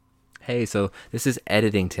Hey, so this is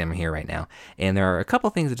editing Tim here right now, and there are a couple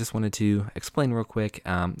things I just wanted to explain real quick.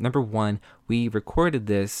 Number one, we recorded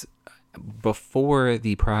this before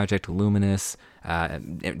the Project Luminous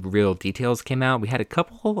real details came out. We had a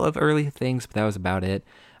couple of early things, but that was about it.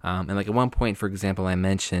 And like at one point, for example, I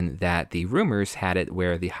mentioned that the rumors had it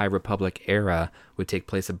where the High Republic era would take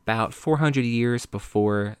place about 400 years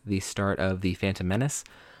before the start of the Phantom Menace.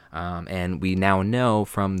 And we now know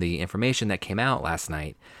from the information that came out last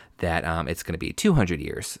night that it's going to be 200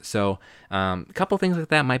 years. So a couple things like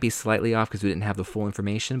that might be slightly off because we didn't have the full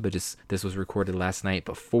information, but just this was recorded last night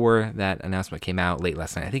before that announcement came out late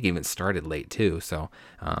last night. I think it even started late too, so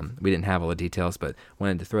we didn't have all the details, but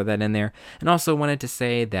wanted to throw that in there. And also wanted to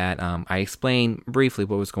say that I explained briefly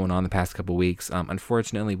what was going on the past couple weeks.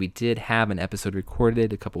 Unfortunately, we did have an episode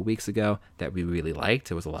recorded a couple weeks ago that we really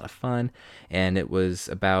liked. It was a lot of fun, and it was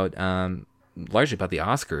about largely about the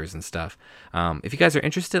Oscars and stuff. If you guys are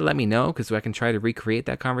interested, let me know because I can try to recreate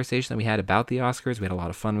that conversation that we had about the Oscars. We had a lot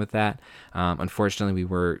of fun with that. Unfortunately,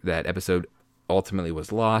 that episode ultimately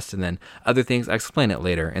was lost, and then other things, I explain it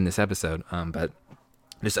later in this episode, but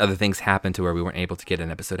just other things happened to where we weren't able to get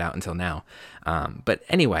an episode out until now. But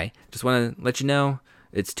anyway, just want to let you know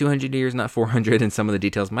it's 200 years, not 400, and some of the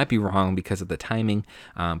details might be wrong because of the timing.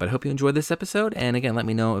 But I hope you enjoyed this episode. And again, let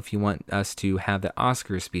me know if you want us to have the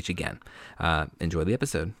Oscars speech again. Enjoy the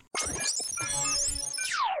episode.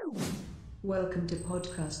 Welcome to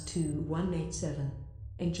Podcast 2187.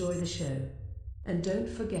 Enjoy the show. And don't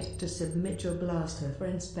forget to submit your blaster for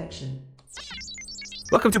inspection.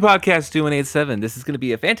 Welcome to Podcast 2187. This is going to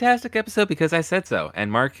be a fantastic episode because I said so.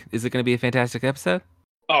 And Mark, is it going to be a fantastic episode?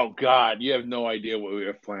 Oh, God, you have no idea what we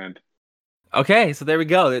have planned. Okay, so there we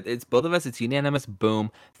go. It's both of us. It's unanimous. Boom.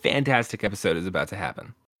 Fantastic episode is about to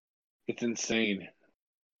happen. It's insane.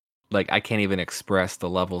 Like, I can't even express the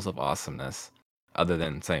levels of awesomeness other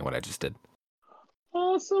than saying what I just did.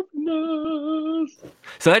 Awesomeness.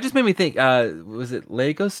 So that just made me think, was it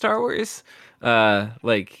Lego Star Wars?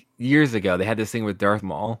 Like, years ago, they had this thing with Darth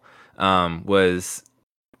Maul, was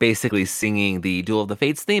basically singing the Duel of the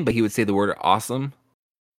Fates theme, but he would say the word awesome.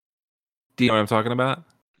 Do you know what I'm talking about?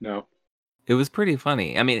 No. It was pretty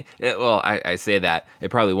funny. I mean, I say that. It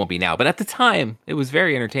probably won't be now. But at the time, it was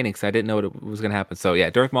very entertaining because I didn't know what was going to happen. So, yeah,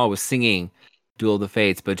 Darth Maul was singing Duel of the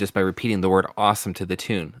Fates, but just by repeating the word awesome to the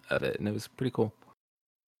tune of it. And it was pretty cool.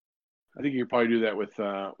 I think you could probably do that with,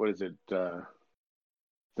 what is it? That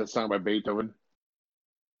song by Beethoven?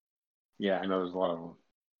 Yeah, I know there's a lot of them.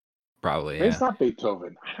 Probably, Maybe yeah. it's not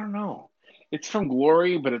Beethoven. I don't know. It's from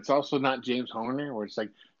Glory, but it's also not James Horner, where it's like,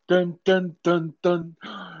 dun, dun, dun, dun,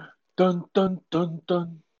 dun, dun, dun,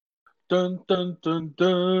 dun. Dun, dun, dun,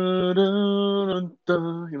 dun, dun,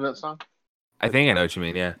 dun. You know that song? I think I know what you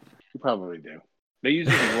mean, yeah. You probably do. They use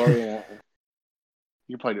it in Glory.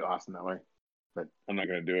 You probably do awesome that way. But I'm not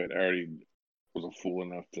going to do it. I already was a fool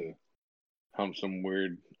enough to hum some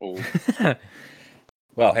weird old...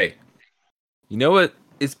 Well, hey. You know what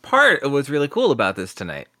is part of what's really cool about this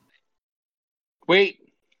tonight? Wait.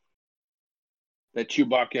 That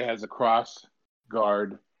Chewbacca has a cross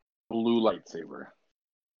guard blue lightsaber.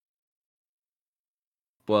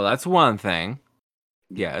 Well, that's one thing.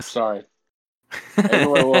 Yes. Sorry.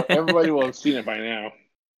 Everybody will have seen it by now.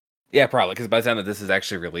 Yeah, probably, because by the time that this is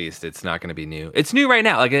actually released, it's not going to be new. It's new right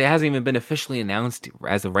now. Like, it hasn't even been officially announced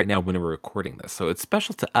as of right now when we're recording this, so it's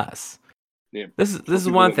special to us. Yeah. This is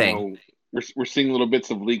one thing. We're seeing little bits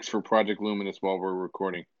of leaks for Project Luminous while we're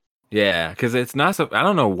recording. Yeah, because it's not so. I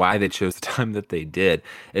don't know why they chose the time that they did.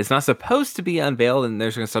 It's not supposed to be unveiled, and they're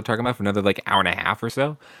just going to start talking about it for another like hour and a half or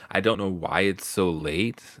so. I don't know why it's so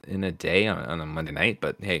late in a day on a Monday night,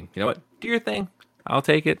 but hey, you know what? Do your thing. I'll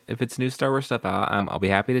take it. If it's new Star Wars stuff, I'll be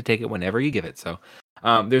happy to take it whenever you give it. So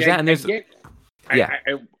there's that, and there's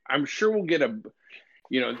I'm sure we'll get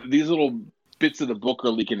these little bits of the book are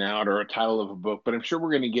leaking out or a title of a book, but I'm sure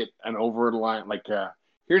we're going to get an overline like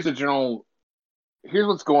here's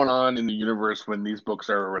what's going on in the universe when these books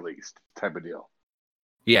are released type of deal.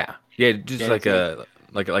 Yeah, just like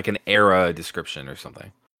an era description or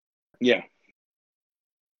something. Yeah,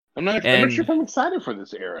 I'm not sure if I'm excited for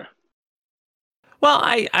this era. Well,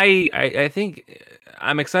 I think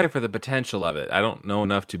I'm excited for the potential of it. I don't know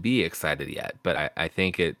enough to be excited yet, but I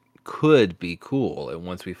think it could be cool. And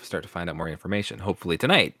once we start to find out more information, hopefully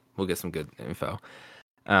tonight we'll get some good info.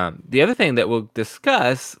 The other thing that we'll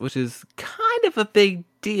discuss, which is kind of a big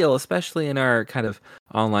deal, especially in our kind of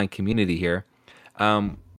online community here,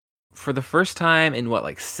 for the first time in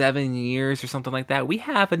like 7 years or something like that, we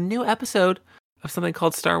have a new episode of something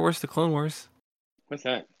called Star Wars: The Clone Wars. What's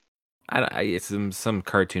that? It's some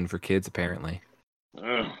cartoon for kids, apparently.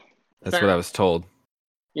 That's what I was told.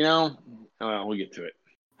 You know, we'll get to it.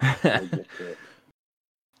 We'll get to it.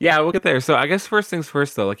 Yeah, we'll get there. So I guess first things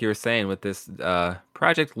first, though, like you were saying with this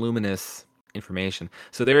Project Luminous information.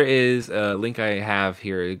 So there is a link I have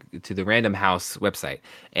here to the Random House website,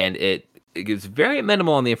 and it gives very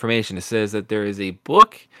minimal on the information. It says that there is a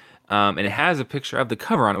book, and it has a picture of the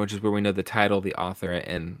cover on it, which is where we know the title, the author,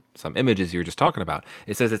 and some images you were just talking about.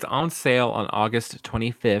 It says it's on sale on August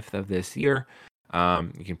 25th of this year.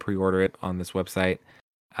 You can pre-order it on this website.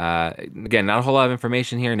 Again, not a whole lot of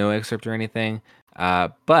information here, no excerpt or anything.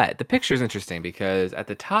 But the picture is interesting because at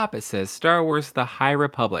the top it says Star Wars The High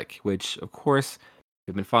Republic, which, of course,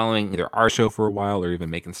 we've been following either our show for a while or even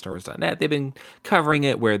making StarWars.net. They've been covering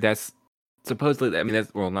it where that's supposedly, I mean,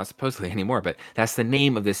 that's, well, not supposedly anymore, but that's the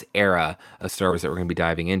name of this era of Star Wars that we're going to be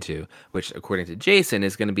diving into, which, according to Jason,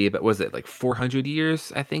 is going to be about, was it like 400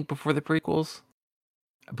 years, I think, before the prequels?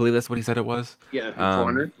 I believe that's what he said it was. Yeah,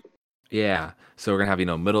 400. Yeah. So we're going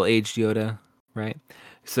to have, middle-aged Yoda, right?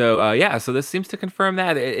 So, so this seems to confirm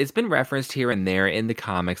that. It's been referenced here and there in the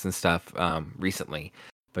comics and stuff recently.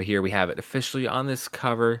 But here we have it officially on this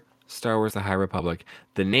cover, Star Wars The High Republic.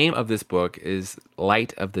 The name of this book is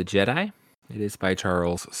Light of the Jedi. It is by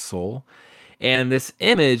Charles Soule. And this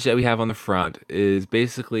image that we have on the front is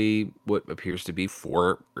basically what appears to be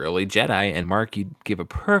 4 early Jedi. And Mark, you give a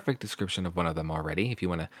perfect description of one of them already. If you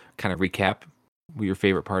want to kind of recap your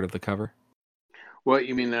favorite part of the cover. What,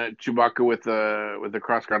 you mean Chewbacca with the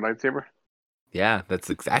crossguard lightsaber? Yeah,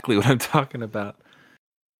 that's exactly what I'm talking about.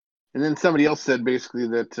 And then somebody else said basically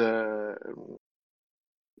that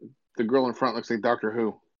the girl in front looks like Doctor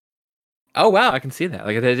Who. Oh wow, I can see that.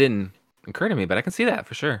 Like, that didn't occur to me, but I can see that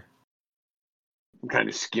for sure. I'm kind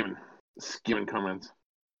of skimming comments.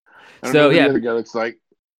 I don't So know who yeah, the other guy looks like,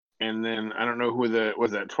 and then I don't know who was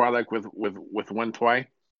that Twi'lek with one Twi.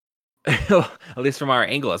 at least from our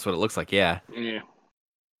angle, that's what it looks like. Yeah. Yeah.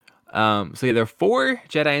 So yeah, there are 4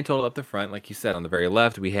 Jedi in total up the front. Like you said, on the very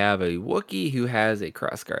left, we have a Wookiee who has a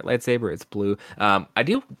crossguard lightsaber. It's blue. I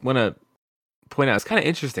do want to point out, it's kind of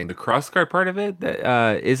interesting. The crossguard part of it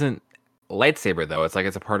that isn't lightsaber though. It's like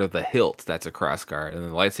it's a part of the hilt that's a crossguard, and then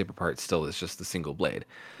the lightsaber part still is just the single blade.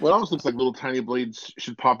 Well, it almost looks like little tiny blades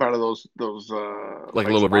should pop out of those like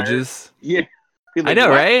little spires. Ridges. Yeah. Like, I know,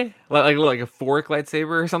 what? Right? Like a fork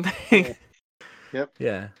lightsaber or something. Yeah. Yep.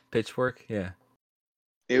 Yeah, pitchfork. Yeah.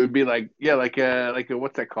 It would be like a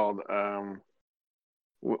what's that called?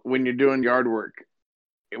 When you're doing yard work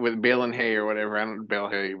with baling hay or whatever. I don't bale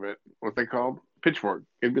hay, but what's that called? Pitchfork.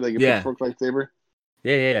 It'd be like a pitchfork lightsaber.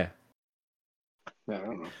 Yeah. I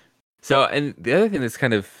don't know. So, and the other thing that's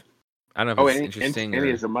kind of, I don't know if it's interesting. And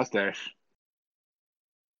he has a mustache.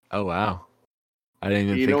 Oh wow. I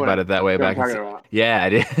didn't even think about it that way back. Yeah, I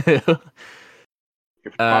did.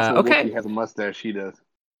 If possible, okay. Wookiee has a mustache, he does.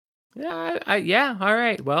 Yeah, yeah. All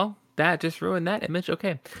right. Well, that just ruined that image.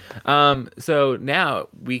 Okay. So now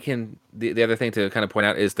we can. The other thing to kind of point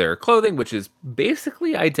out is their clothing, which is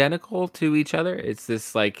basically identical to each other. It's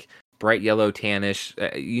this like bright yellow, tannish.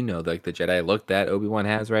 Like the Jedi look that Obi-Wan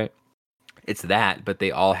has, right? It's that, but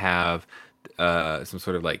they all have some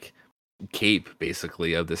sort of like cape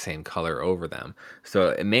basically of the same color over them, so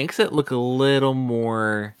it makes it look a little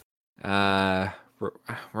more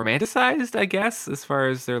romanticized, I guess, as far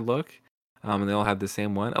as their look. And they all have the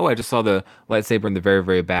same one. Oh, I just saw the lightsaber in the very,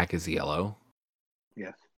 very back is yellow.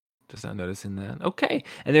 Yes. Just not noticing that. Okay.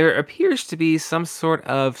 And there appears to be some sort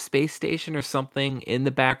of space station or something in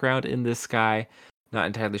the background in the sky. Not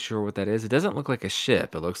entirely sure what that is. It doesn't look like a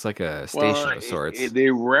ship. It looks like a station of sorts. I think they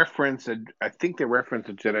reference a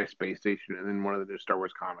Jedi space station in one of the Star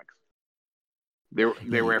Wars comics.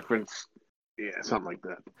 They reference, something like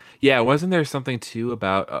that. Yeah, wasn't there something too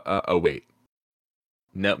about? Oh wait,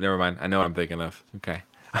 nope, never mind. I know what I'm thinking of. Okay,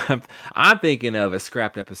 I'm thinking of a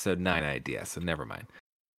scrapped episode 9 idea. So never mind.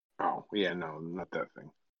 Oh yeah, no, not that thing.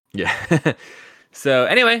 Yeah. So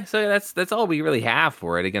anyway, that's all we really have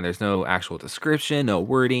for it. Again, there's no actual description, no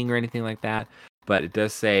wording or anything like that. But it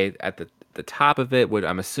does say at the top of it, what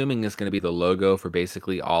I'm assuming is going to be the logo for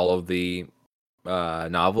basically all of the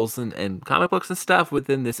novels and comic books and stuff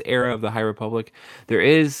within this era of the High Republic. There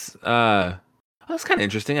is that's kind of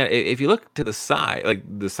interesting. If you look to the side, like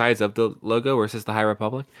the sides of the logo where it says the High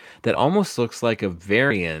Republic, that almost looks like a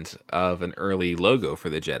variant of an early logo for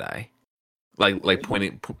the Jedi. Like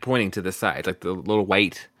pointing to the sides, like the little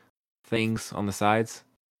white things on the sides.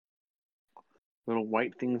 Little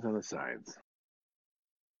white things on the sides.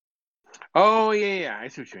 Oh yeah, I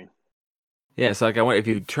see what you mean. Yeah, so like I wonder if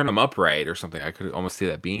you turn them upright or something, I could almost see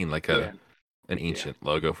that being like an ancient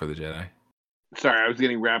logo for the Jedi. Sorry, I was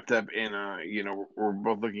getting wrapped up in we're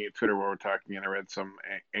both looking at Twitter while we're talking, and I read some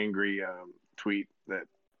angry tweet that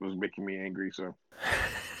was making me angry. So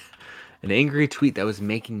An angry tweet that was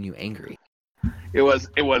making you angry. it was.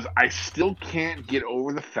 I still can't get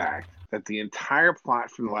over the fact that the entire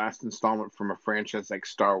plot from the last installment from a franchise like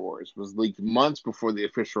Star Wars was leaked months before the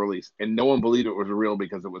official release, and no one believed it was real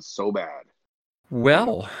because it was so bad.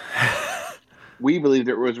 Well, we believed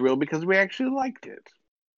it was real because we actually liked it.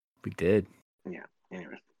 We did. Yeah.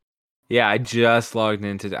 Anyways. Yeah, I just logged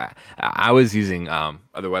into. I was using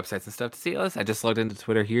other websites and stuff to see this. I just logged into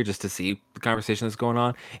Twitter here just to see the conversation that's going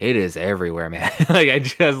on. It is everywhere, man. Like I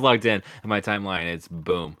just logged in, and my timeline, it's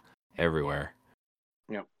boom, everywhere.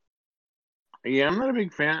 Yep. Yeah, I'm not a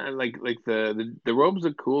big fan. Like the robes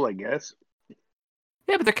look cool, I guess.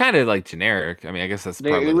 Yeah, but they're kind of like generic. I mean, I guess that's they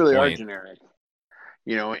probably really the are point. generic.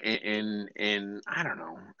 You know, and I don't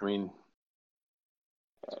know. I mean,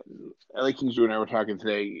 like Kingsley and I were talking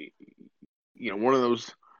today. You know, one of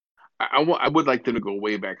those. I would like them to go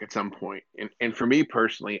way back at some point. And for me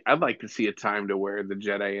personally, I'd like to see a time to where the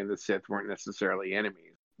Jedi and the Sith weren't necessarily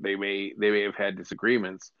enemies. They may have had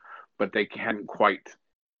disagreements, but they hadn't quite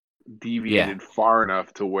deviated far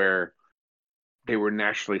enough to where they were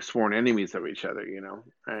naturally sworn enemies of each other. You know,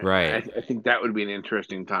 Right. I think that would be an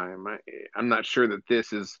interesting time. I'm not sure that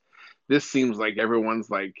this seems like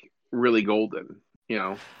everyone's like really golden. You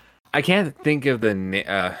know. I can't think of the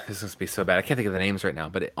this must be so bad. I can't think of the names right now,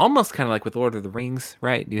 but it almost kind of like with Lord of the Rings,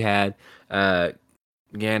 right? You had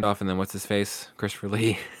Gandalf, and then what's his face, Christopher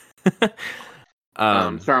Lee.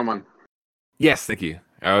 Saruman. Yes, thank you.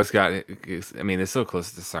 I always got it. I mean, it's so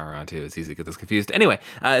close to Sauron too. It's easy to get this confused. Anyway,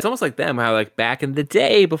 it's almost like them. How like back in the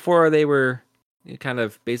day, before they were kind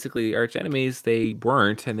of basically arch enemies, they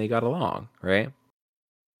weren't, and they got along, right?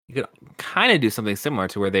 You could kind of do something similar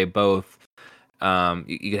to where they both.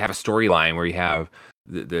 You could have a storyline where you have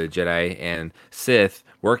the Jedi and Sith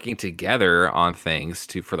working together on things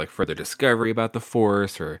for like further discovery about the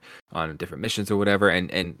Force or on different missions or whatever.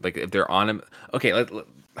 And like if they're on them, okay,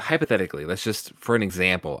 hypothetically, let's just for an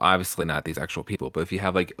example, obviously not these actual people, but if you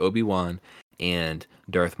have like Obi-Wan and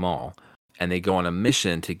Darth Maul and they go on a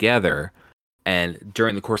mission together. And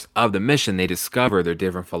during the course of the mission, they discover their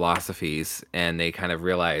different philosophies and they kind of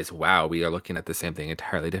realize, wow, we are looking at the same thing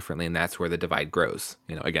entirely differently. And that's where the divide grows.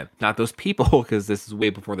 You know, again, not those people, because this is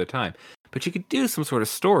way before their time. But you could do some sort of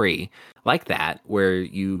story like that where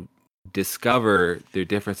you discover their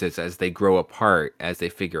differences as they grow apart, as they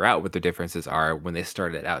figure out what their differences are when they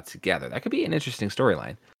started out together. That could be an interesting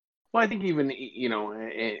storyline. Well, I think even, you know,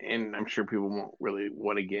 and I'm sure people won't really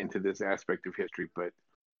want to get into this aspect of history, but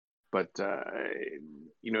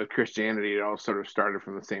you know, Christianity, it all sort of started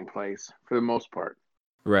from the same place for the most part.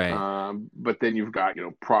 Right. But then you've got, you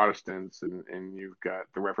know, Protestants and you've got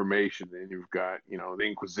the Reformation and you've got, you know, the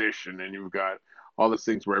Inquisition and you've got all those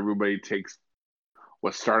things where everybody takes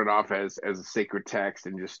what started off as a sacred text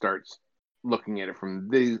and just starts looking at it from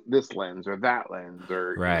this lens or that lens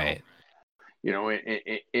or, right. you know, and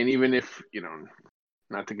even if, you know,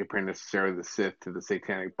 not to compare necessarily the Sith to the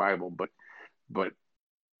Satanic Bible, but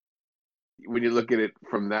when you look at it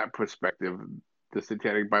from that perspective, the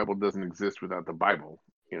Satanic Bible doesn't exist without the Bible.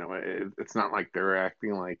 You know, it's not like they're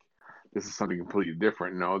acting like this is something completely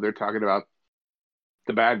different. No, they're talking about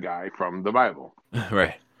the bad guy from the Bible.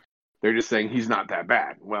 Right. They're just saying he's not that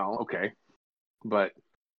bad. Well, okay. But,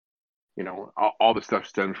 you know, all the stuff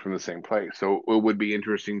stems from the same place. So it would be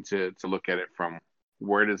interesting to look at it from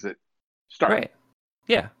where does it start? Right.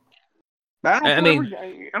 Yeah. I don't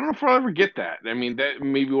know if I'll ever get that. I mean, that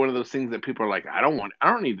may be one of those things that people are like, I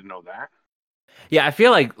don't need to know that. Yeah, I feel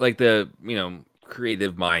like the, you know,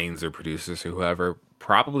 creative minds or producers or whoever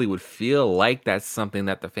probably would feel like that's something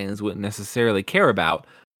that the fans wouldn't necessarily care about.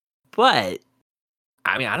 But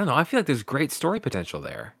I mean, I don't know. I feel like there's great story potential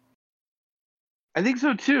there. I think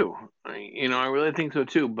so too. You know, I really think so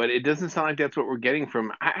too. But it doesn't sound like that's what we're getting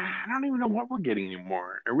from. I don't even know what we're getting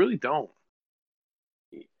anymore. I really don't.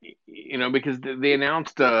 You know, because they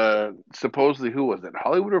announced supposedly, who was it?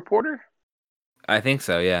 Hollywood Reporter? I think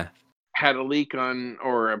so, yeah. Had a leak on,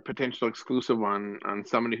 or a potential exclusive on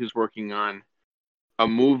somebody who's working on a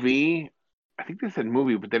movie. I think they said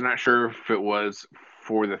movie, but they're not sure if it was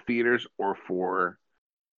for the theaters or for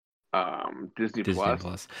Disney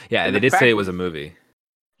Plus. Yeah, And they did say it was a movie.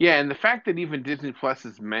 Yeah, and the fact that even Disney Plus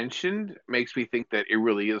is mentioned makes me think that it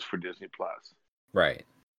really is for Disney Plus. Right.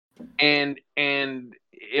 And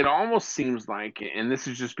it almost seems like, and this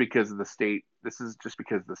is just because of the state. This is just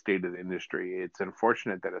because of the state of the industry. It's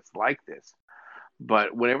unfortunate that it's like this.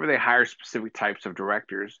 But whenever they hire specific types of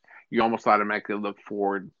directors, you almost automatically look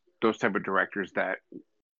for those type of directors that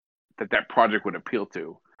project would appeal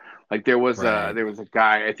to. Like there was a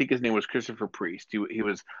guy, I think his name was Christopher Priest. He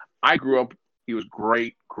was. I grew up He was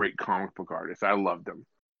great comic book artist. I loved him.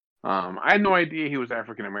 I had no idea he was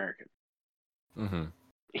African American. Mm-hmm.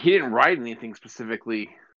 He didn't write anything specifically,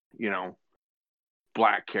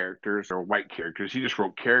 black characters or white characters. He just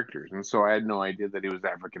wrote characters, and so I had no idea that he was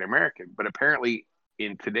African American. But apparently,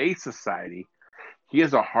 in today's society, he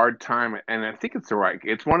has a hard time, and I think it's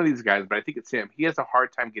one of these guys, but I think it's him. He has a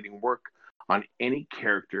hard time getting work on any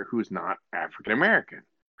character who's not African American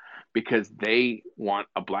because they want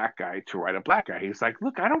a black guy to write a black guy. He's like,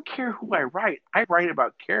 look, I don't care who I write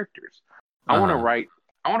about characters. I want to write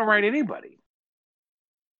anybody.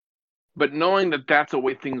 But knowing that that's the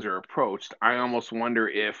way things are approached, I almost wonder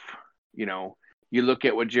if, you look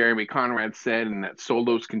at what Jeremy Conrad said and that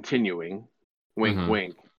Solo's continuing, wink,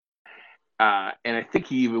 wink. And I think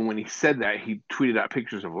when he said that, he tweeted out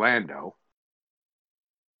pictures of Lando.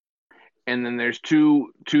 And then there's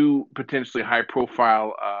two potentially high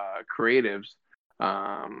profile creatives.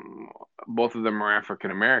 Both of them are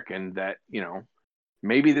African American. That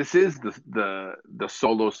maybe this is the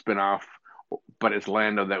Solo spinoff, but it's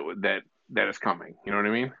Lando that is coming. You know what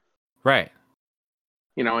I mean? Right.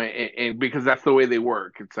 And because that's the way they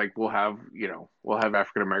work. It's like we'll have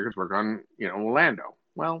African Americans work on Lando.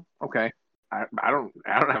 Well, okay, I don't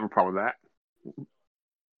have a problem with that.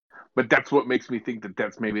 But that's what makes me think that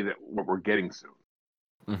that's maybe what we're getting soon.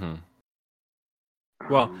 Mm-hmm.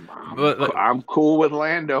 Well, I'm cool with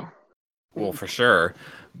Lando. Well, for sure.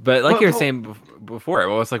 But like you were saying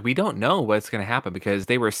before, it's like we don't know what's going to happen because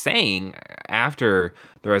they were saying after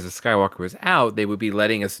The Rise of Skywalker was out, they would be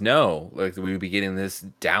letting us know, like we would be getting this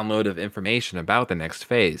download of information about the next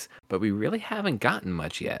phase. But we really haven't gotten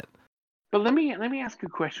much yet. But let me ask you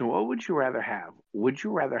a question. What would you rather have? Would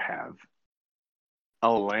you rather have a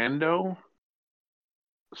Lando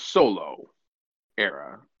Solo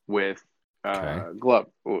era with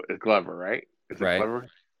Glover, right? Is it Glover?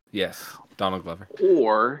 Yes, Donald Glover.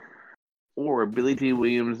 Or Billy Dee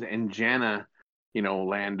Williams and Jannah,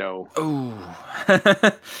 Lando. Oh.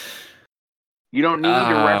 You don't need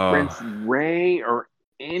to reference Rey or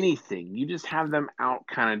anything. You just have them out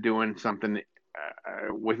kind of doing something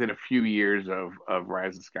within a few years of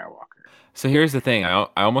Rise of Skywalker. So here's the thing. I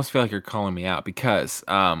almost feel like you're calling me out because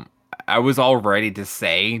I was all ready to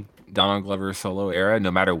say Donald Glover Solo era,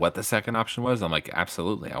 no matter what the second option was. I'm like,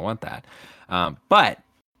 absolutely, I want that. But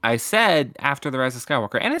I said after The Rise of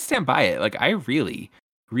Skywalker, and I stand by it, like I really,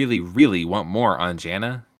 really, really want more on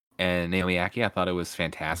Jannah and Naomi Ackie. I thought it was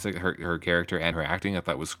fantastic. Her character and her acting, I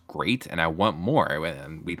thought was great, and I want more.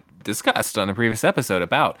 And we discussed on a previous episode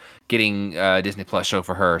about getting a Disney Plus show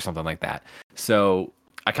for her or something like that. So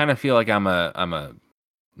I kind of feel like I'm a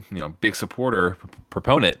big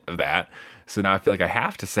proponent of that. So now I feel like I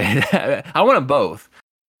have to say that. I want them both.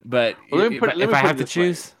 But if I have to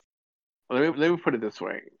choose... Let me put it this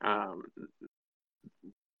way.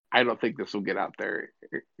 I don't think this will get out there.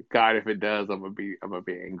 God, if it does, I'm gonna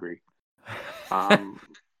be angry. And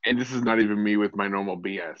this is not even me with my normal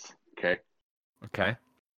BS. Okay. Okay.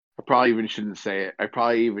 I probably even shouldn't say it. I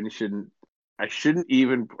shouldn't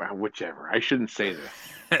even. Whichever. I shouldn't say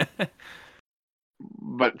this.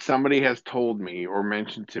 But somebody has told me or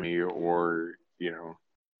mentioned to me or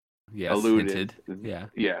alluded. Hinted. Yeah.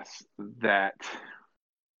 Yes, that.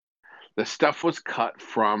 The stuff was cut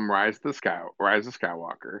from Rise of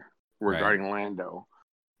Skywalker regarding Lando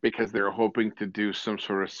because they're hoping to do some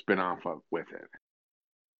sort of spin-off with it.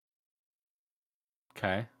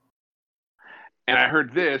 Okay. And I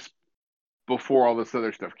heard this before all this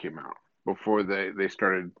other stuff came out, before they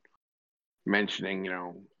started mentioning,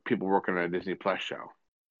 people working on a Disney Plus show.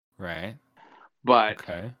 Right. But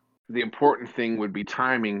the important thing would be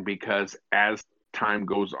timing because as time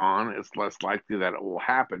goes on, it's less likely that it will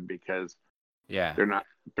happen because they're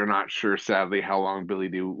not sure, sadly, how long Billy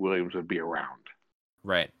Dee Williams would be around.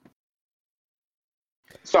 Right.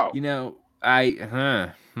 So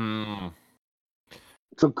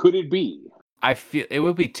So could it be? I feel it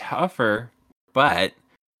would be tougher, but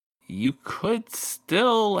you could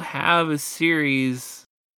still have a series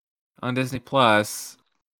on Disney Plus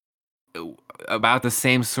about the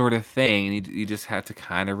same sort of thing. You just have to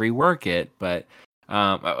kind of rework it. But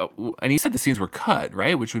and you said the scenes were cut,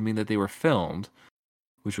 right? Which would mean that they were filmed,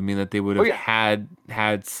 which would mean that they would have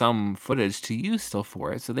had some footage to use still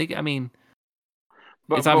for it. So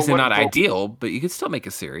it's obviously not ideal, but you could still make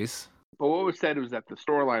a series. But what was said was that the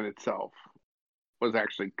storyline itself was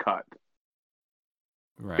actually cut.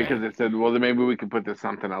 Right. Because it said, well, then maybe we could put this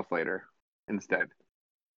something else later instead.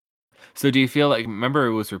 So do you feel like, remember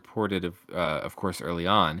it was reported of course early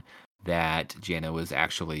on that Janna was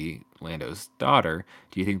actually Lando's daughter.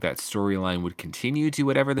 Do you think that storyline would continue to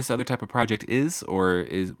whatever this other type of project is, or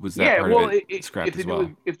was that Yeah, part of well, it if scrapped they as do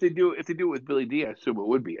well? if they do it with Billy D, I assume it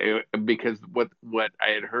would be because what I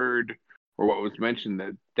had heard or what was mentioned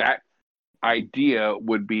that idea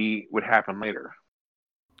would happen later.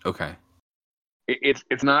 Okay.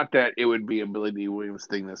 It's not that it would be a Billy D. Williams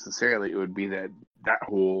thing necessarily. It would be that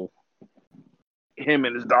whole him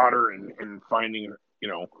and his daughter and finding her,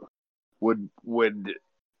 would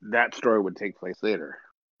that story would take place later.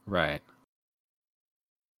 Right.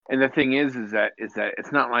 And the thing is that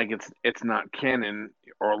it's not like it's not canon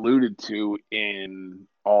or alluded to in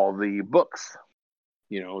all the books,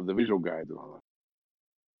 the visual guides and all that.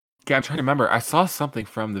 Yeah, I'm trying to remember. I saw something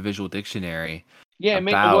from the Visual Dictionary Yeah, it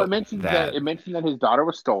about mentioned that. that his daughter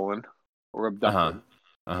was stolen or Uh huh. abducted,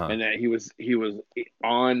 Uh huh. and that he was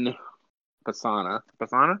on Pasana,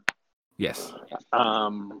 Yes.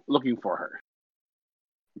 looking for her.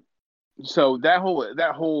 So that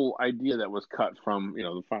whole idea that was cut from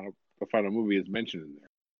the final movie is mentioned in there.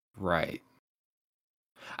 Right.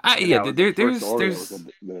 And Yeah. that was the first order There's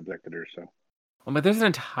that abducted her. So. well, but there's an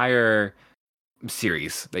entire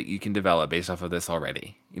series that you can develop based off of this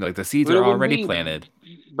already. Like the seeds But it are would already be, planted.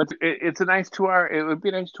 but it's a nice 2 hour. It would be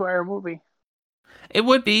a nice 2 hour movie. It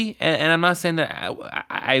would be, and I'm not saying that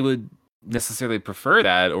I would necessarily prefer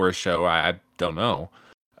that or a show. I don't know.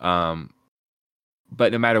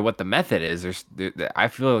 But no matter what the method is, I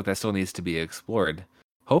feel like that still needs to be explored.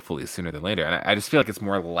 Hopefully sooner than later, and I just feel like it's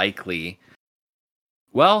more likely.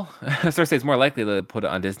 Well, I sort of say it's more likely to put it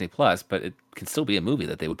on Disney Plus, but it can still be a movie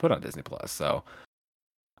that they would put on Disney Plus. So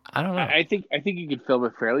I don't know. I think you could film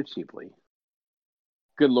it fairly cheaply.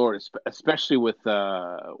 Good Lord, especially with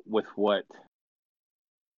what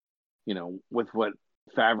with what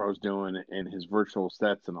Favreau's doing and his virtual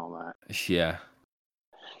sets and all that. Yeah.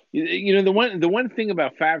 The one thing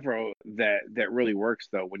about Favreau that really works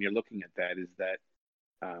though when you're looking at that is that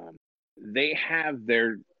they have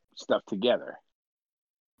their stuff together.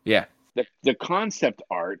 Yeah. The concept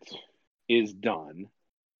art is done.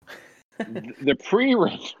 The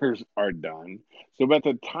pre-renders are done. So by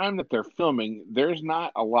the time that they're filming, there's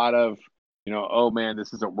not a lot of oh man,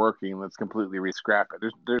 this isn't working. Let's completely re-scrap it.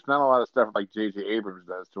 There's not a lot of stuff like J.J. Abrams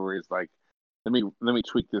does, to where he's like, let me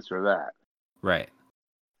tweak this or that. Right.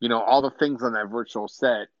 All the things on that virtual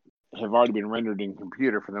set have already been rendered in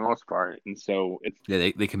computer for the most part, and so it's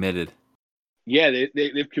they committed. Yeah,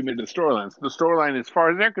 they've committed to the storyline. So the storyline, as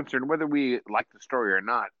far as they're concerned, whether we like the story or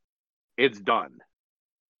not, it's done.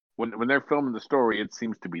 When they're filming the story, it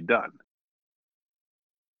seems to be done.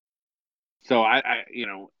 So I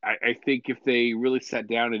think if they really sat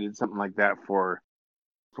down and did something like that for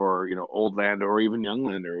Old Land or even Young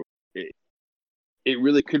Lander, it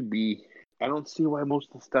really could be. I don't see why most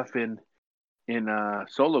of the stuff in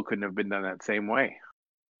Solo couldn't have been done that same way.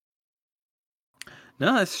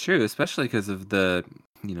 No, that's true, especially because of the,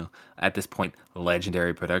 at this point,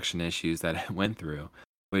 legendary production issues that it went through,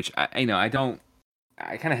 which I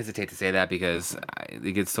kind of hesitate to say that because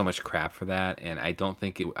it gets so much crap for that, and I don't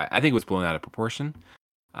think I think it was blown out of proportion,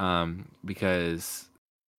 because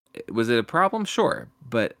was it a problem? Sure,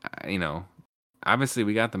 but obviously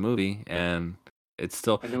we got the movie, and it's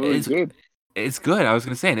still good. It's good. I was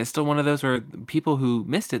gonna say, and it's still one of those where people who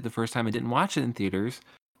missed it the first time and didn't watch it in theaters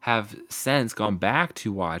have since gone back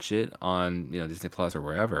to watch it on Disney Plus or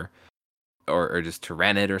wherever, or just to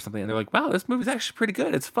rent it or something, and they're like, wow, this movie's actually pretty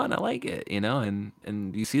good. It's fun. I like it. And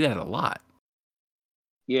you see that a lot.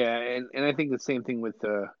 Yeah, and I think the same thing with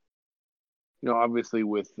obviously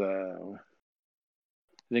with I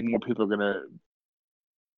think more people are gonna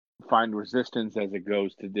find Resistance as it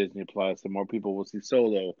goes to Disney Plus, and more people will see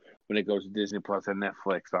Solo when it goes to Disney Plus and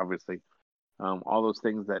Netflix. Obviously, all those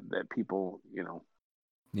things that people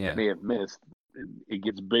may have missed, it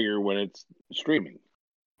gets bigger when it's streaming.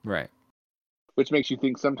 Right. Which makes you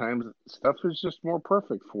think sometimes stuff is just more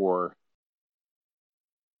perfect for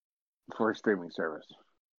a streaming service.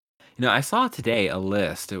 I saw today a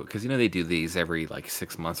list because they do these every like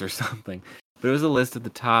 6 months or something, but it was a list of the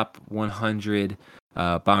top 100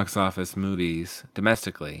 box office movies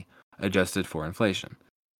domestically adjusted for inflation.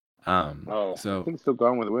 So I think still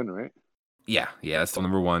Gone with the Wind, right? Yeah, it's still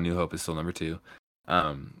number 1. New Hope is still number 2.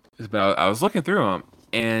 But I was looking through them,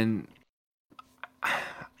 and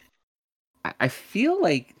I feel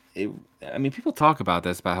like people talk about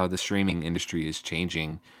this, about how the streaming industry is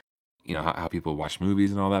changing, how people watch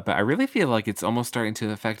movies and all that, but I really feel like it's almost starting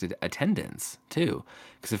to affect attendance too,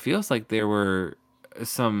 because it feels like there were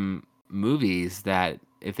some movies that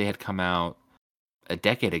if they had come out a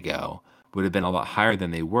decade ago would have been a lot higher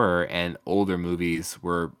than they were, and older movies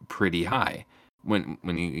were pretty high when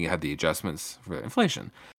you have the adjustments for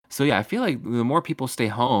inflation. So yeah, I feel like the more people stay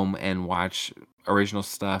home and watch original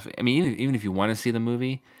stuff. I mean, even if you want to see the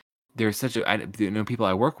movie, there's such a people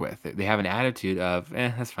I work with. They have an attitude of,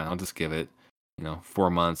 that's fine. I'll just give it, 4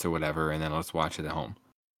 months or whatever, and then I'll just watch it at home.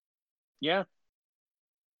 Yeah.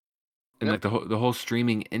 And like the whole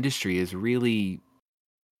streaming industry is really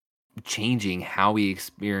changing how we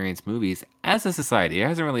experience movies as a society. It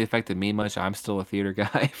hasn't really affected me much. I'm still a theater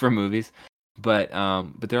guy for movies, but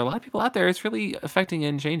there are a lot of people out there. It's really affecting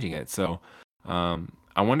and changing it. So I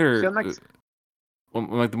wonder,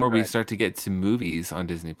 like the more we start to get to movies on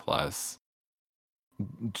Disney Plus,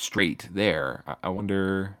 straight there, I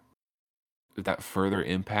wonder if that further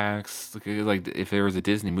impacts, like if there was a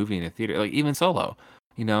Disney movie in a theater, like even Solo.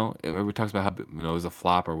 Everybody talks about how it was a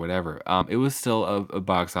flop or whatever. It was still a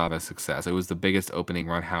box office success. It was the biggest opening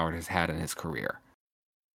Ron Howard has had in his career.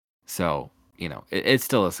 So it's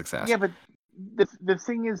still a success. Yeah, but the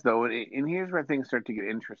thing is though, and here's where things start to get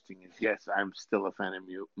interesting. Is yes, I'm still a fan of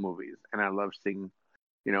movies, and I love seeing,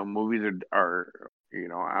 movies are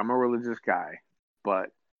I'm a religious guy,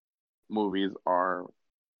 but movies are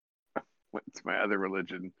what's my other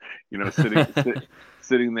religion?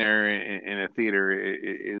 Sitting there in a theater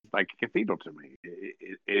is like a cathedral to me.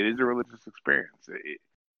 It is a religious experience.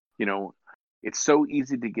 It's so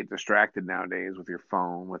easy to get distracted nowadays with your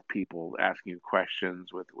phone, with people asking you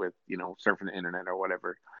questions, with surfing the internet or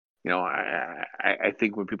whatever. I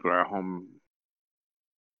think when people are at home,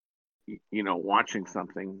 watching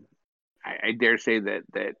something, I dare say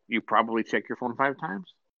that you probably check your phone 5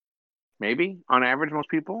 times. Maybe on average, most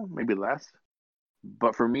people, maybe less.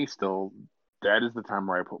 But for me, still, that is the time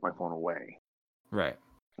where I put my phone away. Right.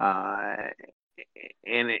 And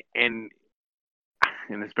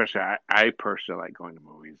especially, I personally like going to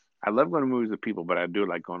movies. I love going to movies with people, but I do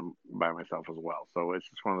like going by myself as well. So it's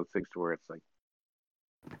just one of those things to where it's like,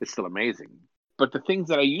 it's still amazing. But the things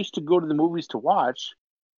that I used to go to the movies to watch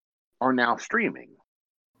are now streaming.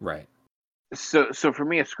 Right. So for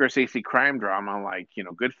me, a Scorsese crime drama like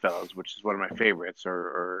Goodfellas, which is one of my favorites,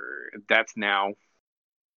 or that's now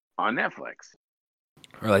on Netflix.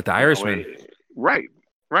 Or like The Irishman. Right.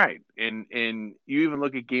 And you even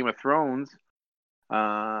look at Game of Thrones.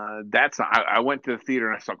 I went to the theater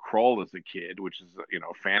and I saw Krull as a kid, which is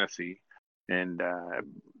fantasy, and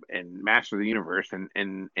Master of the Universe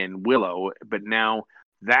and Willow. But now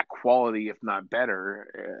that quality, if not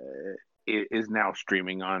better, is now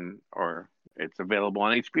streaming on, or it's available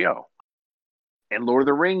on HBO. And Lord of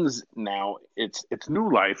the Rings now, its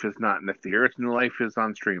new life is not in the theater. Its new life is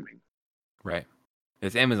on streaming. Right.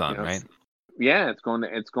 It's Amazon, right? Yeah, it's going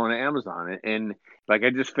to Amazon. And like I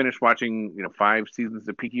just finished watching 5 seasons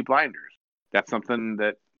of Peaky Blinders. That's something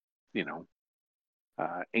that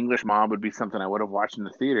English Mob would be something I would have watched in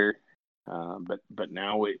the theater. But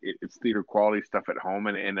now it's theater quality stuff at home,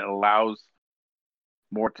 and it allows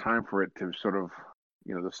more time for it to sort of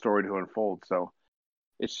the story to unfold. So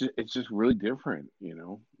it's just really different,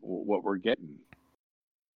 what we're getting.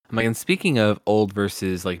 And speaking of old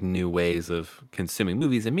versus like new ways of consuming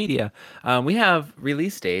movies and media, we have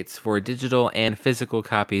release dates for digital and physical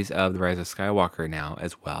copies of The Rise of Skywalker now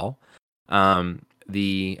as well.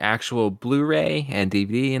 The actual Blu-ray and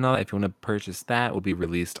DVD and all that, if you want to purchase that, will be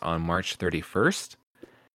released on March 31st.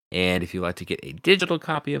 And if you'd like to get a digital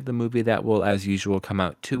copy of the movie, that will, as usual, come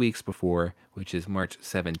out 2 weeks before, which is March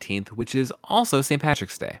 17th, which is also St.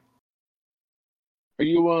 Patrick's Day. Are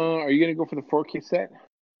you going to go for the 4K set?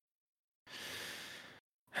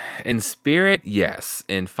 In spirit, yes.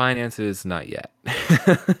 In finances, not yet.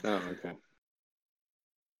 Oh, okay.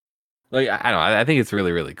 Like I don't know. I think it's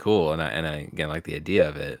really, really cool, and I again like the idea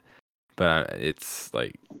of it. But it's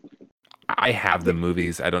like I have the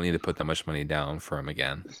movies. I don't need to put that much money down for them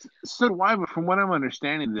again. So do I. But from what I'm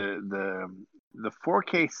understanding, the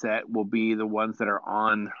 4K set will be the ones that are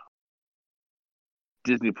on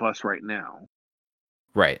Disney Plus right now.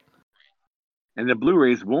 Right. And the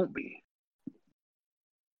Blu-rays won't be.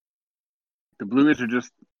 The Blu-rays are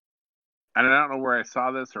just. I don't know where I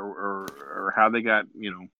saw this or how they got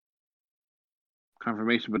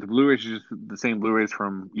confirmation, but the Blu-rays are just the same Blu-rays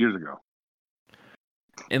from years ago.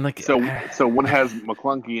 And like so one has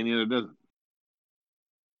McClunky and the other doesn't.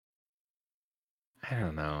 I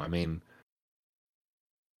don't know. I mean,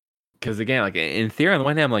 because again, like in theory, on the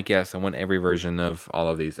one hand, I'm like, yes, I want every version of all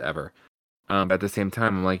of these ever. But at the same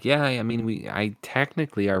time, I'm like, yeah, I mean, I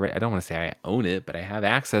technically already, I don't want to say I own it, but I have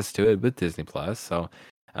access to it with Disney Plus. So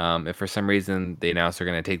if for some reason they announce they're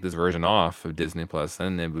going to take this version off of Disney Plus,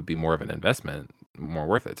 then it would be more of an investment, more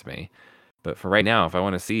worth it to me. But for right now, if I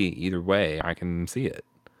want to see either way, I can see it.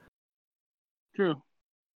 True.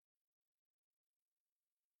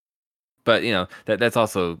 But that's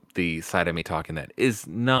also the side of me talking that is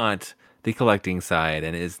not the collecting side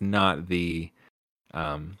and is not the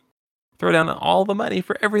throw down all the money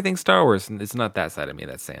for everything Star Wars. And it's not that side of me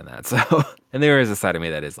that's saying that. So, and there is a side of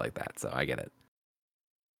me that is like that. So I get it.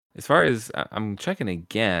 As far as I'm checking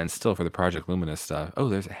again, still for the Project Luminous stuff. Oh,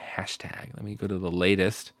 there's a hashtag. Let me go to the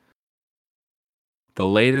latest. The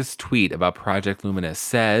latest tweet about Project Luminous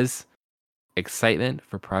says, "Excitement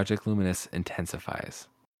for Project Luminous intensifies."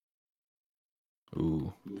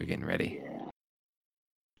 Ooh, we're getting ready. Yeah.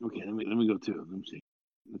 Okay, let me go too. Let me see.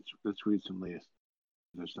 Let's read some latest.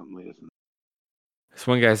 There's something latest. This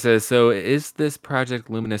one guy says, "So is this Project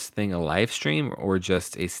Luminous thing a live stream or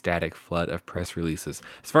just a static flood of press releases?"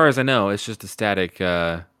 As far as I know, it's just a static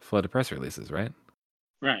flood of press releases, right?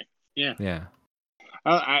 Right. Yeah. Yeah.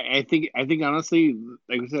 I think honestly,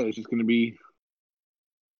 like I said, it's just going to be.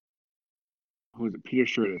 Who is it? Peter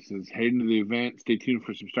Shirtis says, "Heading to the event. Stay tuned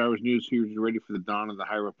for some Star Wars news. Who's ready for the dawn of the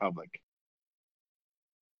High Republic?"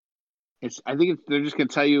 They're just going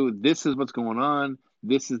to tell you this is what's going on.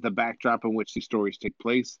 This is the backdrop in which these stories take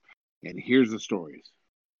place, and here's the stories.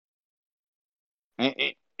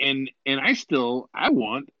 And I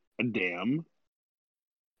want a damn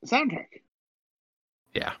soundtrack.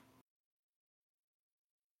 Yeah.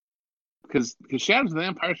 Because Shadows of the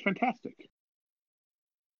Empire is fantastic.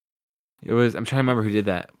 It was. I'm trying to remember who did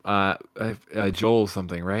that. Joel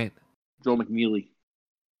something, right? Joel McNeely.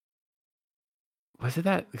 Was it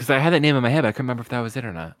that? Because I had that name in my head, but I couldn't remember if that was it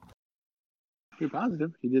or not. Pretty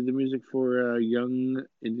positive. He did the music for young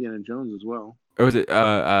Indiana Jones as well. Or was it?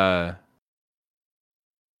 I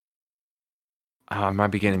might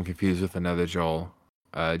be getting confused with another Joel.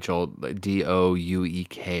 Joel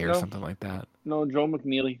Douek or something like that. No, Joel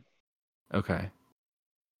McNeely. Okay.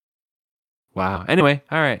 Wow. Anyway,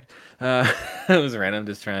 all right. It was random.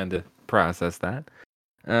 Just trying to process that.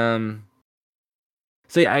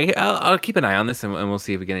 So yeah, I'll keep an eye on this, and we'll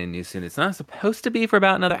see if we get any news soon. It's not supposed to be for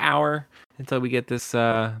about another hour until we get this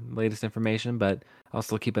latest information, but I'll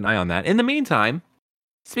still keep an eye on that. In the meantime,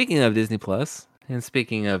 speaking of Disney Plus, and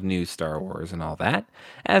speaking of new Star Wars and all that,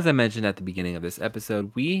 as I mentioned at the beginning of this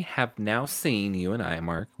episode, we have now seen, you and I,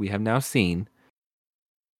 Mark, we have now seen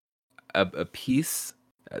a piece,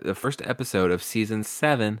 the first episode of season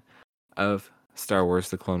 7 of Star Wars: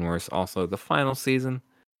 The Clone Wars, also the final season.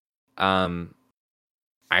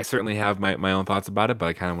 I certainly have my own thoughts about it, but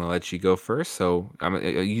I kind of want to let you go first. So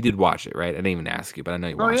you did watch it, right? I didn't even ask you, but I know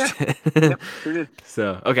you watched it. Yep, sure did.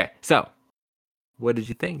 So, okay. So, what did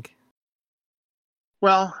you think?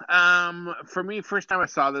 Well, for me, first time I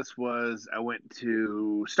saw this was I went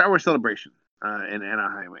to Star Wars Celebration in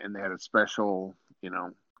Anaheim, and they had a special,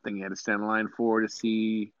 thing you had to stand in line for to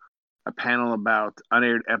see a panel about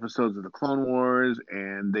unaired episodes of the Clone Wars,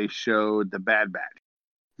 and they showed the Bad Batch,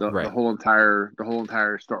 the whole entire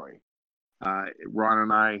story. Ron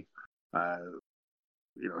and I,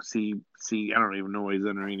 see, I don't even know what he's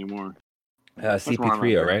under anymore.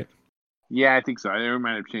 CP3O, right? Yeah, I think so. They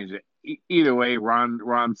might have changed it. Either way,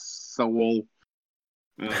 Ron Sowell.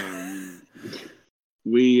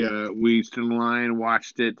 We stood in line,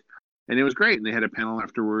 watched it, and it was great. And they had a panel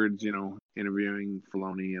afterwards, interviewing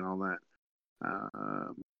Filoni and all that.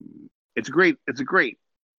 It's a great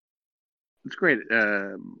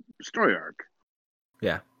story arc.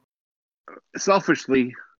 Yeah.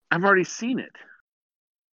 Selfishly, I've already seen it.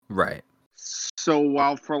 Right. So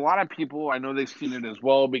while for a lot of people, I know they've seen it as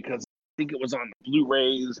well because I think it was on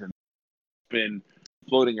Blu-rays and been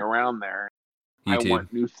floating around there.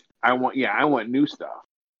 YouTube. I want new stuff.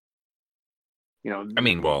 I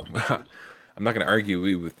mean, well, I'm not going to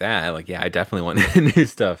argue with that. Like, yeah, I definitely want new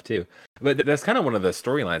stuff too. But that's kind of one of the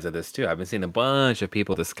storylines of this too. I've been seeing a bunch of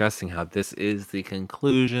people discussing how this is the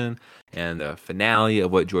conclusion and the finale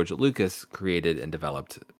of what George Lucas created and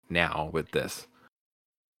developed now with this.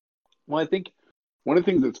 Well, I think one of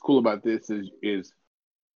the things that's cool about this is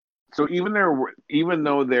so even though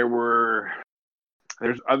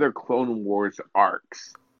there's other Clone Wars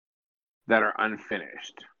arcs that are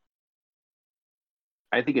unfinished.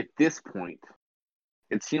 I think at this point,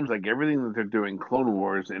 it seems like everything that they're doing Clone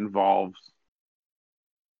Wars involves,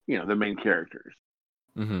 the main characters.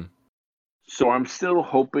 Mm-hmm. So I'm still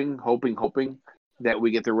hoping that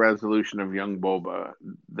we get the resolution of young Boba,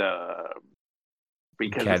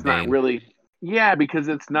 because Cad it's not Bane. really, because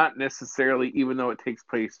it's not necessarily, even though it takes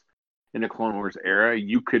place in the Clone Wars era,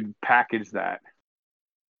 you could package that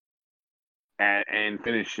and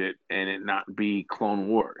finish it and it not be Clone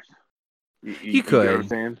Wars. You could. Get what I'm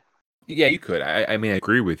saying? Yeah, you could. I mean, I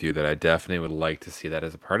agree with you that I definitely would like to see that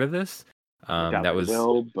as a part of this. I doubt That they was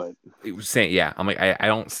will, but it was saying, yeah, I'm like, I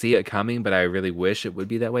don't see it coming, but I really wish it would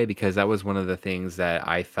be that way because that was one of the things that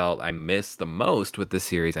I felt I missed the most with the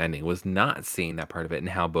series ending was not seeing that part of it and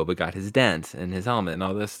how Boba got his dent and his helmet and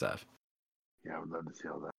all this stuff. yeah, I would love to see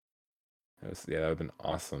all that. Yeah, that would have been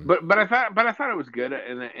awesome. But I thought it was good,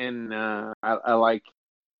 and I like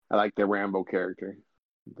the Rambo character,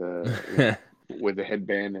 the with the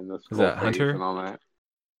headband and the Was skull that face Hunter? and all that.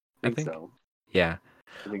 I I think think. so. Yeah.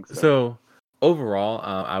 I think so. So overall,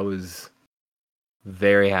 I was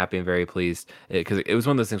very happy and very pleased because it was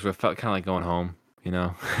one of those things where it felt kind of like going home, you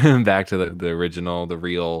know, back to the original, the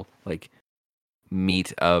real like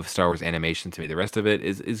meat of Star Wars animation to me. The rest of it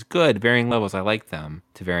is good, varying levels. I like them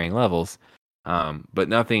to varying levels, but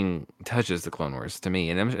nothing touches the Clone Wars to me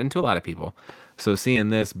and to a lot of people. So seeing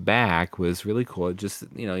this back was really cool. It just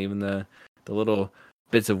even the little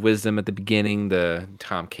bits of wisdom at the beginning, the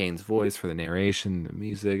Tom Kane's voice for the narration, the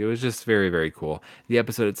music. It was just very very cool. The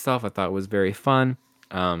episode itself I thought was very fun.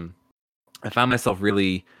 I found myself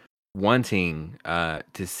really wanting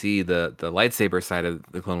to see the lightsaber side of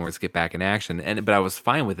the Clone Wars get back in action, but I was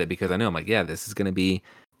fine with it because I know I'm like, yeah, this is gonna be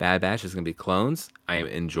Bad Batch. Is gonna be clones. I am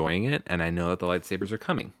enjoying it, and I know that the lightsabers are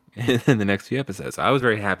coming in the next few episodes. So I was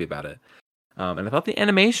very happy about it, and I thought the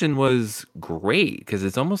animation was great because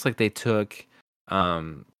it's almost like they took. I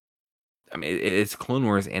mean, it's Clone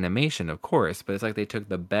Wars animation, of course, but it's like they took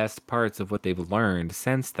the best parts of what they've learned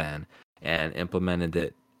since then and implemented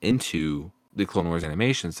it into the Clone Wars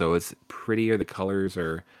animation. So it's prettier. The colors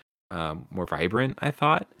are more vibrant, I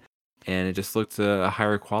thought, and it just looks a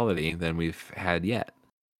higher quality than we've had yet.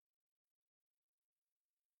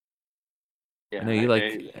 I Yeah, know you like.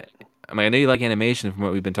 I mean, I know you like animation from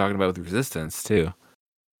what we've been talking about with Resistance too.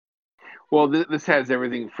 well, this has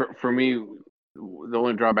everything for me. The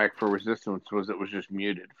only drawback for Resistance was it was just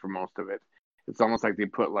muted for most of it. It's almost like they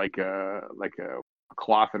put like a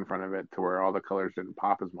cloth in front of it to where all the colors didn't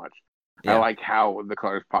pop as much. I Yeah, like how the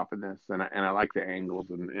colors pop in this, and I like the angles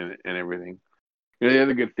and everything. The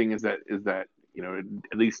other good thing is that at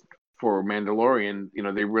least for Mandalorian,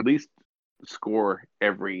 they released score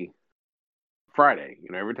every Friday.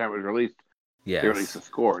 Every time it was released, they released a yes,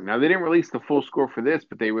 score. Now they didn't release the full score for this,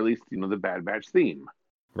 but they released the Bad Batch theme.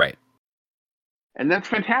 right. And that's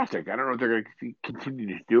fantastic. I don't know if they're going to continue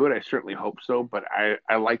to do it. I certainly hope so. But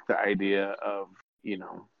I like the idea of,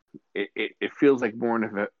 it feels like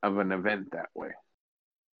more of an event that way.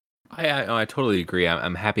 I totally agree.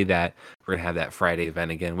 I'm happy that we're gonna have that Friday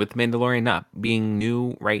event again with Mandalorian not being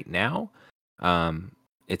new right now. Um,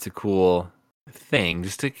 it's a cool thing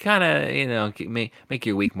just to kind of make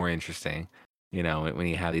your week more interesting. When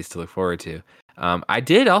you have these to look forward to. I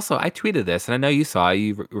tweeted this and I know you saw.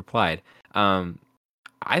 You replied.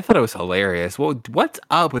 I thought it was hilarious. Well, what's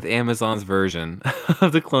up with Amazon's version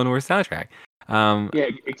of the Clone Wars soundtrack? Um, Yeah,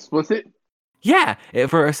 explicit. yeah,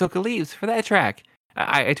 for Ahsoka Leaves for that track.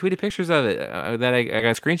 I tweeted pictures of it that I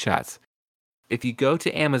got screenshots. If you go to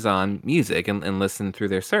Amazon Music and listen through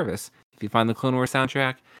their service, if you find the Clone Wars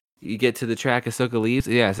soundtrack, you get to the track Ahsoka Leaves.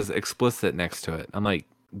 Yeah, it says explicit next to it. I'm like,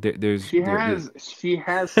 She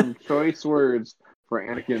has some choice words for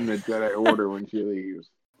Anakin in the Jedi Order when she leaves.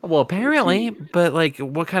 well, apparently, She, but like,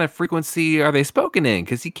 what kind of frequency are they spoken in?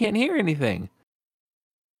 Because you can't hear anything.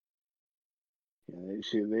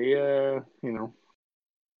 she's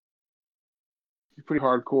pretty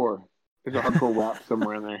hardcore. There's a hardcore rap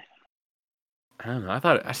somewhere in there. I don't know. I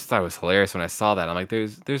just thought it was hilarious when I saw that. I'm like,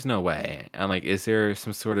 there's no way. I'm like, is there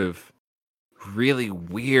some sort of really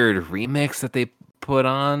weird remix that they put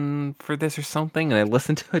on for this or something? And I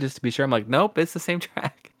listened to it just to be sure. I'm like, nope, it's the same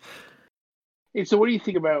track. Hey, so what do you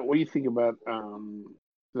think about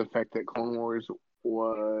the fact that Clone Wars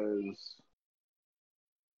was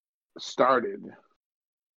started?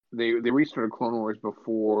 They restarted Clone Wars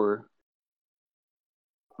before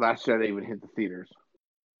Last Jedi even hit the theaters.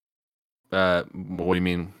 What do you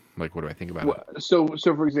mean? Like, what do I think about it? So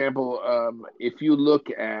for example, if you look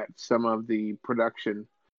at some of the production,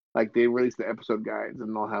 like they release the episode guides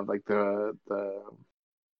and they'll have like the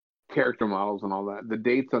character models and all that. The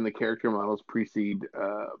dates on the character models precede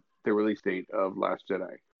the release date of Last Jedi.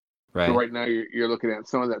 So Right. right now you're looking at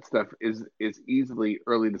some of that stuff is easily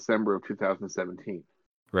early December of 2017.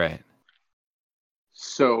 Right.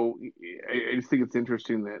 So I just think it's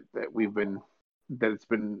interesting that it's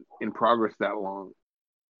been in progress that long.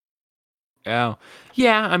 Oh,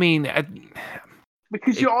 yeah. I mean,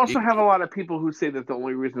 Because you it, also it, have a lot of people who say that the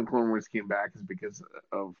only reason Clone Wars came back is because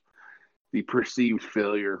of the perceived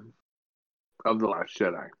failure of the Last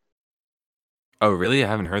Jedi. oh, really? I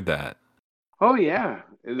haven't heard that. Oh yeah,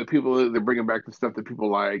 the people they're bringing back the stuff that people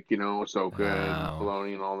like, Ahsoka and Oh.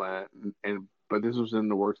 Filoni and all that, but this was in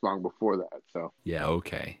the works long before that, so Yeah,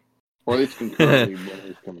 okay. or at least concurrently when it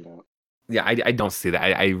was coming out. Yeah, I don't see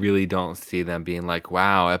that. I really don't see them being like,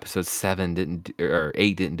 wow, episode 7 or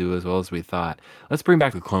 8 didn't do as well as we thought. Let's bring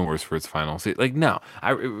back the Clone Wars for its final. See, like, no,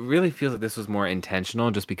 it really feels like this was more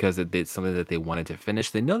intentional just because it's something that they wanted to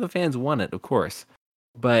finish. They know the fans want it, of course.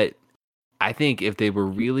 But I think if they were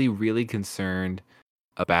really, really concerned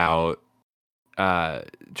about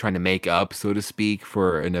trying to make up, so to speak,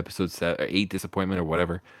 for an episode 8 disappointment or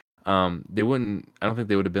whatever, they wouldn't. I don't think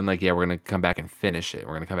they would have been like, yeah, we're gonna come back and finish it.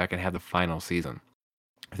 We're gonna come back and have the final season.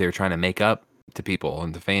 If they were trying to make up to people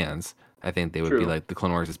and to fans, I think they would be True. like, the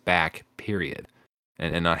Clone Wars is back, period,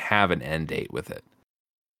 and not have an end date with it.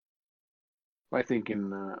 I think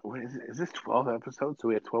what is it? Is this 12 episodes? So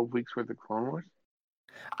we had 12 weeks worth of Clone Wars.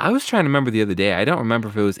 I was trying to remember the other day. I don't remember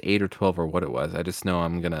if it was 8 or 12 or what it was. I just know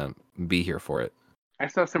I'm gonna be here for it. I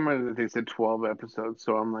saw somewhere that they said 12 episodes,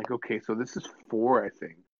 so I'm like, okay, so this is 4, I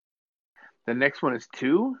think. The next one is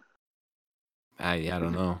 2? I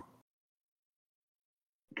don't know.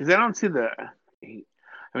 Because I don't see the. I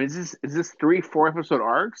mean, is this 3 4-episode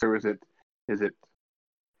arcs, or is it 2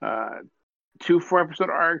 4-episode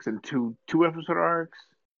arcs and 2 2-episode arcs?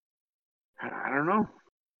 I don't know.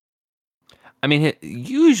 I mean,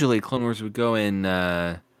 usually Clone Wars would go in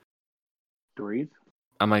 3s?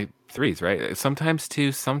 I'm like 3s, right? Sometimes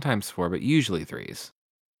 2, sometimes 4, but usually 3s.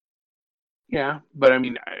 Yeah, but I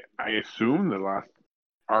mean, I assume the last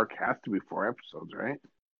arc has to be 4 episodes, right?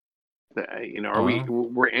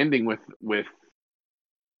 We're ending with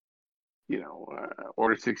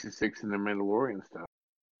Order 66 and the Mandalorian stuff.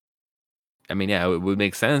 I mean, yeah, it would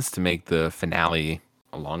make sense to make the finale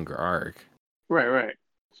a longer arc. Right.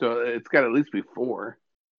 So it's got to at least be 4.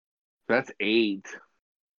 So that's 8,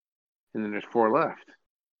 and then there's 4 left.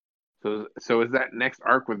 So is that next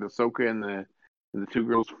arc with Ahsoka and the 2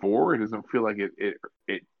 girls 4? It doesn't feel like it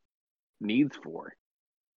needs 4.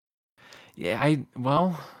 Yeah,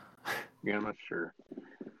 Yeah, I'm not sure.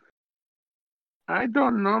 I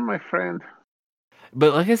don't know, my friend.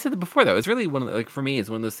 But like I said before, though, it's really for me, it's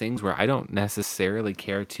one of those things where I don't necessarily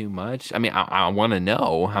care too much. I mean, I want to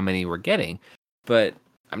know how many we're getting, but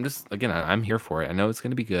I'm here for it. I know it's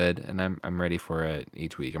going to be good, and I'm ready for it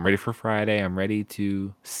each week. I'm ready for Friday. I'm ready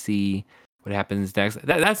to see what happens next.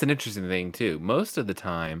 That's an interesting thing too. Most of the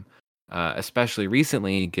time, especially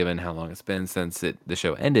recently, given how long it's been since the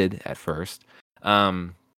show ended at first,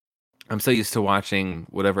 I'm so used to watching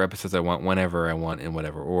whatever episodes I want, whenever I want, in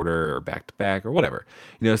whatever order, or back to back, or whatever.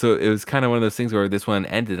 So it was kind of one of those things where this one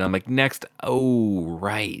ended. And I'm like, next. Oh,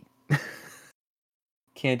 right.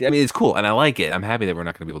 Can't. I mean, it's cool, and I like it. I'm happy that we're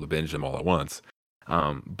not going to be able to binge them all at once.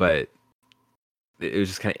 But it was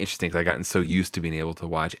just kind of interesting because I've gotten so used to being able to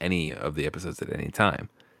watch any of the episodes at any time.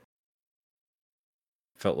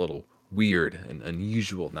 Felt a little weird and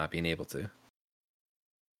unusual not being able to.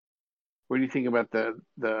 What do you think about the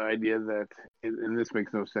idea that, and this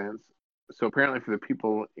makes no sense? So apparently, for the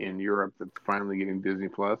people in Europe that's finally getting Disney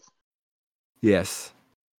Plus. Yes.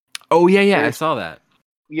 Oh yeah, I saw that.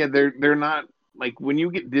 Yeah, they're not like when you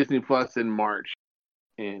get Disney Plus in March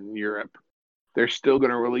in Europe, they're still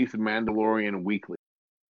going to release Mandalorian weekly.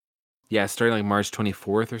 Yeah, starting like March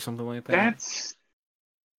 24th or something like that. That's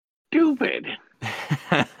stupid.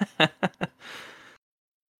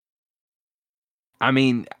 I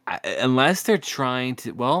mean, unless they're trying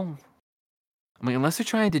to, unless they're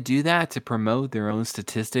trying to do that to promote their own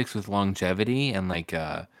statistics with longevity and like,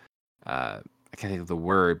 I can't think of the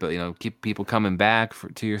word, but keep people coming back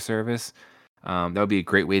to your service. That would be a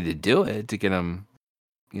great way to do it, to get them,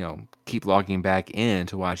 keep logging back in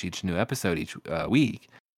to watch each new episode each week.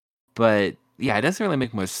 But yeah, it doesn't really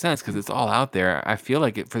make much sense because it's all out there. I feel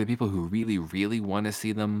like for the people who really, really want to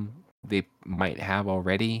see them, they might have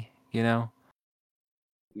already, Yeah,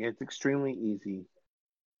 it's extremely easy.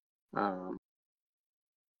 It's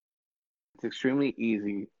extremely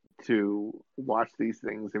easy to watch these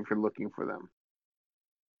things if you're looking for them.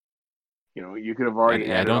 You could have already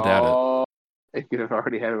had it all. You could have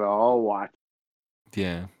already had it all watched.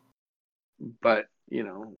 Yeah. But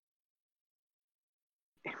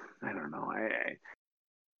I don't know.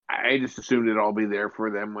 I just assumed it'd all be there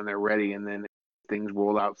for them when they're ready, and then things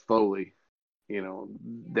roll out slowly.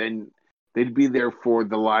 Then they'd be there for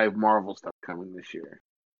the live Marvel stuff coming this year.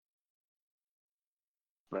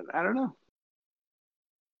 But I don't know.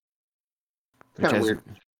 It's kind of weird.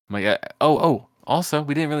 Also,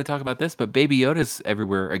 we didn't really talk about this, but Baby Yoda's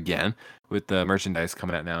everywhere again with the merchandise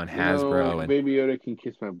coming out now and Hasbro. And Baby Yoda can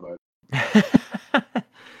kiss my butt.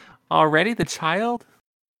 Already, the child?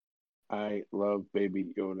 I love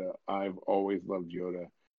Baby Yoda. I've always loved Yoda.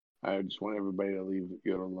 I just want everybody to leave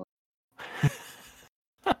Yoda alone.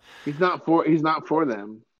 He's not for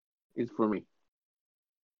them. He's for me.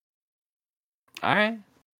 All right.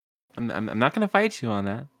 I'm not gonna fight you on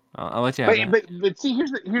that. I'll let you have that. But see,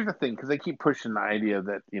 here's the thing, because they keep pushing the idea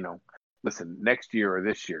that, listen, next year or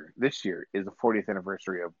this year is the 40th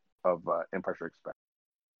anniversary of Empire Strikes Back,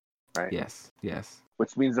 right? Yes.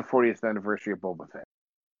 Which means the 40th anniversary of Boba Fett.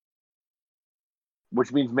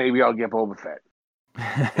 Which means maybe I'll get Boba Fett.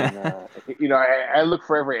 And, I look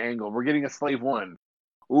for every angle. We're getting a Slave One.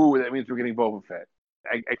 Ooh, that means we're getting Boba Fett.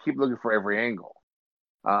 I keep looking for every angle.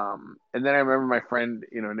 And then I remember my friend,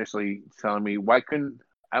 initially telling me,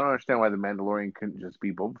 I don't understand why the Mandalorian couldn't just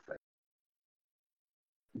be Boba Fett.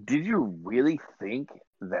 Did you really think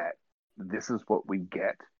that this is what we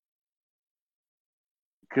get?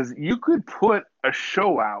 Because you could put a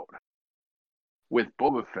show out with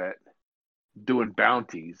Boba Fett doing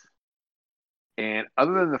bounties, and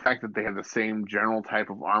other than the fact that they have the same general type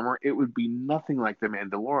of armor, it would be nothing like the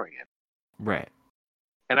Mandalorian. Right.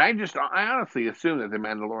 And I honestly assumed that the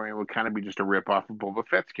Mandalorian would kind of be just a ripoff of Boba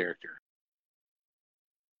Fett's character.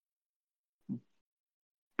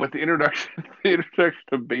 But the introduction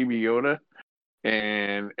of Baby Yoda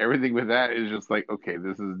and everything with that is just like, okay,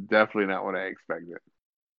 this is definitely not what I expected.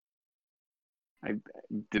 I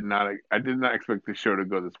did not expect the show to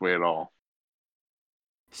go this way at all.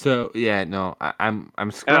 So yeah, no, I'm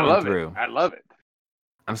scrolling and I love through. I love it.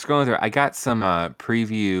 I'm scrolling through. I got some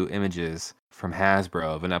preview images from Hasbro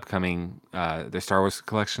of an upcoming their Star Wars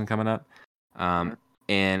collection coming up.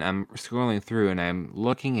 And I'm scrolling through and I'm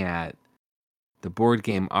looking at the board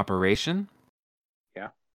game Operation. Yeah.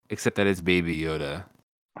 Except that it's Baby Yoda.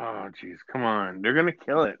 Oh jeez, come on. They're gonna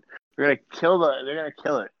kill it. They're gonna kill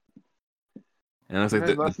it. And it looks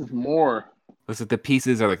like less is more. Looks like the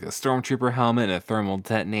pieces are like a stormtrooper helmet and a thermal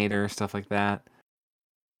detonator, stuff like that.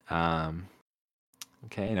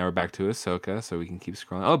 Okay, now we're back to Ahsoka, so we can keep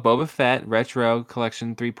scrolling. Oh, Boba Fett retro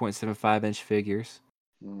collection, 3.75-inch figures.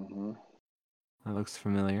 Mm-hmm. That looks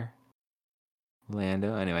familiar.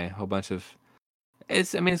 Lando. Anyway, a whole bunch of.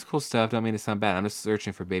 It's cool stuff. Don't mean it's not bad. I'm just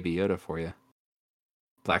searching for Baby Yoda for you.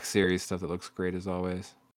 Black Series stuff that looks great as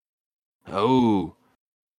always. Oh,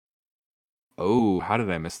 how did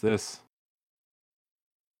I miss this?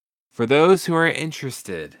 For those who are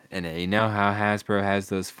interested in it, you know how Hasbro has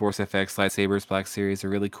those Force FX lightsabers, Black Series are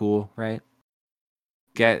really cool, right?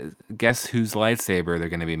 Guess whose lightsaber they're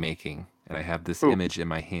going to be making? And I have this image in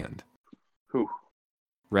my hand. Who?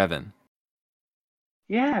 Revan.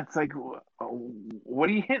 Yeah, it's like, what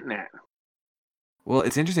are you hinting at? Well,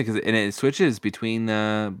 it's interesting because it switches between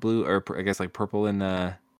blue, or I guess like purple and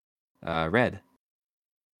red.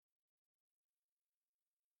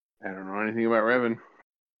 I don't know anything about Revan,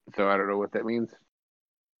 so I don't know what that means.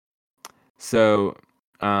 So,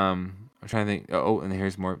 I'm trying to think. Oh, and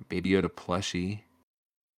here's more Baby Yoda plushie.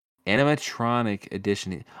 Animatronic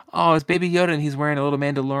edition. Oh, it's Baby Yoda and he's wearing a little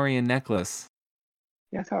Mandalorian necklace.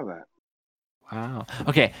 Yeah, I saw that. Wow.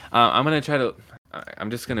 Okay, I'm going to try to...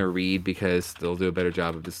 I'm just going to read because they'll do a better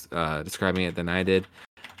job of describing it than I did.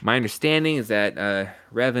 My understanding is that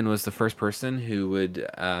Revan was the first person who would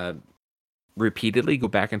repeatedly go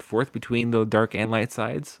back and forth between the dark and light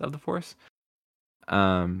sides of the Force.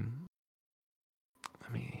 Let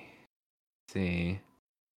me see.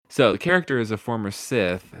 So the character is a former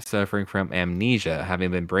Sith suffering from amnesia,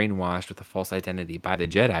 having been brainwashed with a false identity by the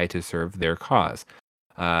Jedi to serve their cause.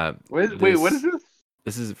 Wait, what is this?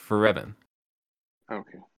 This is for Revan.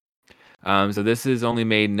 Okay. So this is only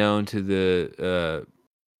made known to the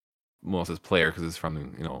it says player because it's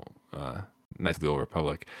from Knights of the Old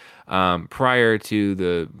Republic, prior to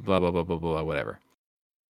the blah blah blah blah blah whatever.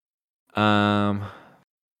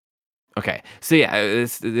 Okay, so yeah,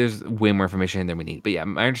 there's way more information than we need. But yeah,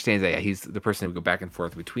 my understanding is that he's the person who would go back and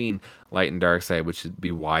forth between light and dark side, which would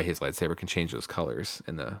be why his lightsaber can change those colors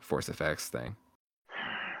in the Force FX thing.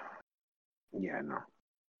 Yeah, no.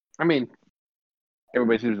 I mean,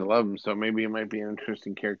 everybody seems to love him, so maybe it might be an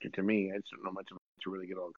interesting character to me. I just don't know much about it to really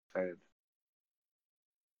get all excited.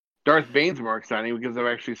 Darth Bane's more exciting because I've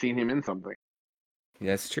actually seen him in something.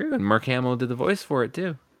 That's true, and Mark Hamill did the voice for it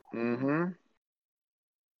too. Mm-hmm.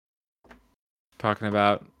 Talking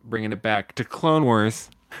about bringing it back to Clone Wars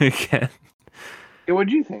again. Yeah, what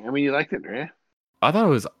do you think? I mean, you liked it, right? I thought it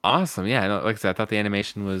was awesome. Yeah, like I said, I thought the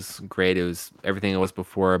animation was great. It was everything it was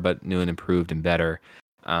before, but new and improved and better.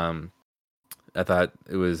 I thought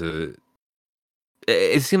it was it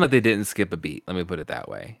seemed like they didn't skip a beat. Let me put it that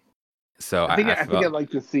way. So I think I'd like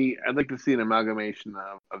to see an amalgamation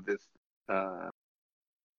of this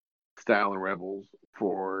style of Rebels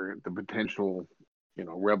for the potential,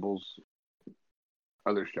 Rebels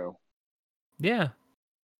other show. Yeah.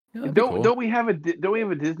 That'd be cool. Don't we have a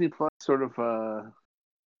Disney Plus sort of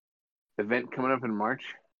event coming up in March?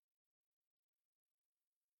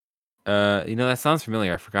 That sounds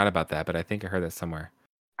familiar. I forgot about that, but I think I heard that somewhere.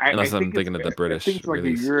 Unless I'm thinking of the British I think it's like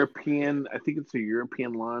release. I think it's a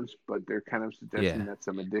European launch, but they're kind of suggesting that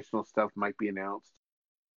some additional stuff might be announced.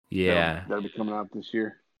 Yeah. That'll be coming out this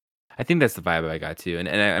year. I think that's the vibe I got too. And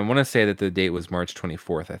I want to say that the date was March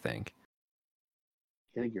 24th, I think.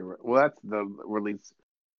 I think you're right. Well, that's the release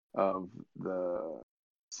of the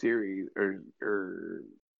series, or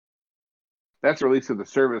that's the release of the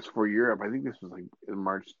service for Europe. I think this was like in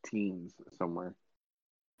March teens somewhere.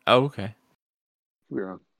 Oh, okay. Could be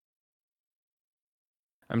wrong.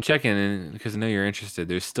 I'm checking in because I know you're interested.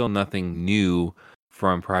 There's still nothing new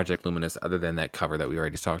from Project Luminous other than that cover that we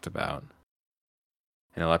already talked about.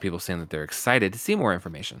 And a lot of people saying that they're excited to see more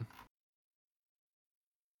information.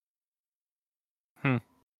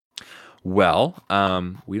 Well,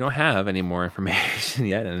 we don't have any more information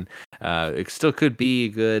yet, and it still could be a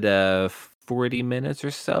good 40 minutes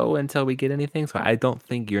or so until we get anything. So I don't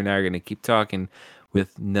think you and I are going to keep talking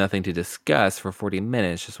with nothing to discuss for 40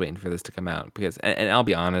 minutes, just waiting for this to come out. Because, and I'll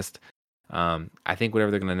be honest, I think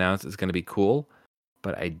whatever they're going to announce is going to be cool,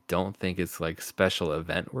 but I don't think it's like special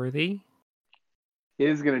event worthy. It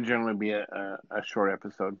is going to generally be a short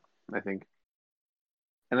episode, I think.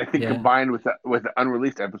 And I think combined with the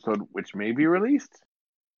unreleased episode, which may be released.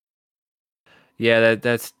 Yeah,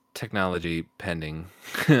 that's technology pending.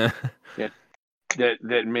 Yeah,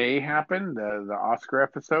 that may happen. The Oscar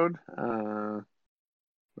episode.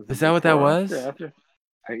 Is that what that was?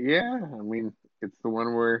 Yeah, I mean, it's the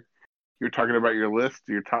one where you're talking about your list,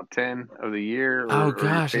 your top 10 of the year. Oh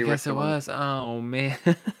gosh, I guess it was. Oh man.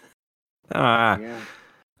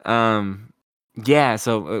 Yeah.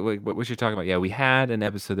 So what you're talking about? Yeah, we had an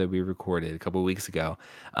episode that we recorded a couple of weeks ago,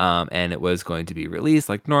 and it was going to be released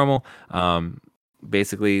like normal.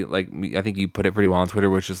 Basically, like I think you put it pretty well on Twitter,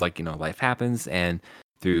 which is like life happens, and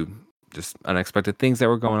through just unexpected things that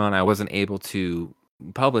were going on, I wasn't able to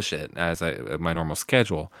publish it as my normal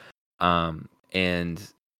schedule. And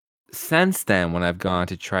since then, when I've gone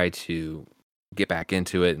to try to get back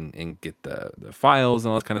into it and get the files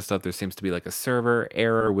and all that kind of stuff, there seems to be like a server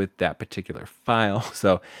error with that particular file.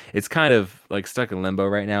 So it's kind of like stuck in limbo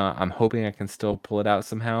right now. I'm hoping I can still pull it out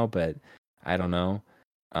somehow, but I don't know.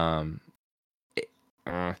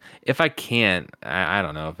 If I can't, I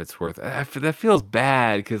don't know if it's worth it. That feels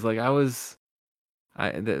bad because like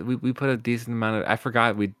we put a decent amount of. I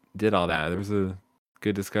forgot we did all that. There was a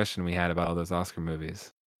good discussion we had about all those Oscar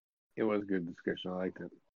movies. It was a good discussion. I liked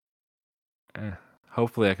it.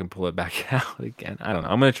 Hopefully I can pull it back out again. I don't know.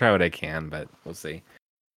 I'm gonna try what I can, but we'll see.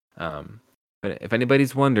 But if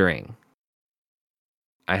anybody's wondering,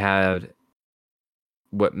 I had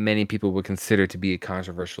what many people would consider to be a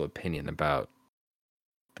controversial opinion about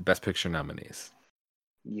the Best Picture nominees.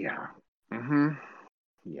 Yeah.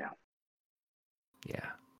 Yeah. Yeah.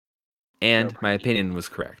 And my opinion was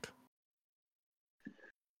correct.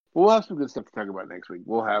 We'll have some good stuff to talk about next week.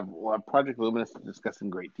 We'll have Project Luminous to discuss in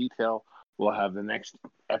great detail. We'll have the next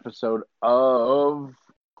episode of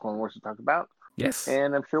Clone Wars to talk about. Yes.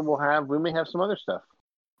 And I'm sure we may have some other stuff.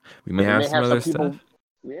 We may have some other stuff.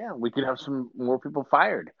 Yeah, we could have some more people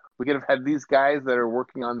fired. We could have had these guys that are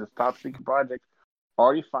working on this top secret project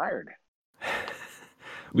already fired.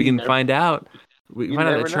 We can find out. We can find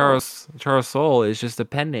out that Charles Soule is just a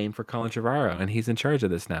pen name for Colin Trevorrow, and he's in charge of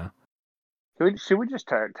this now. Should we just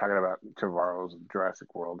start talking about Trevorrow's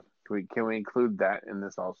Jurassic World? Can we include that in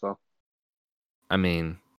this also? I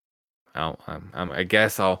mean, I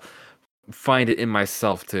guess I'll find it in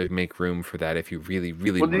myself to make room for that if you really,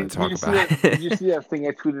 really want to talk about it. Did you see that thing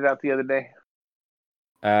I tweeted out the other day?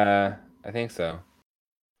 I think so.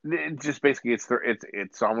 Just basically,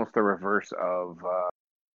 it's almost the reverse of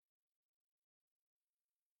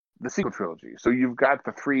the sequel trilogy. So you've got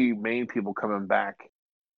the three main people coming back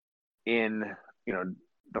in,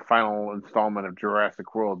 the final installment of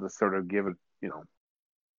Jurassic World to sort of give it,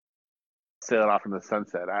 sail it off in the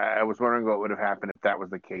sunset. I was wondering what would have happened if that was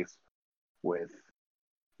the case with,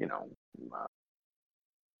 the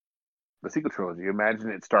sequel trilogy. Imagine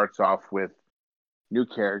it starts off with new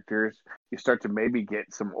characters. You start to maybe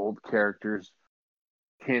get some old characters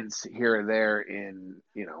hints here and there in,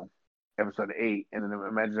 episode 8. And then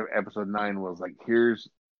imagine if episode 9 was like, here's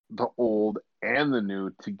the old and the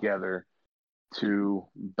new together to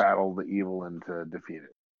battle the evil and to defeat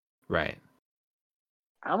it. Right.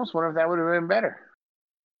 I almost wonder if that would have been better.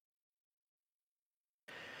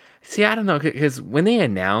 See, I don't know, because when they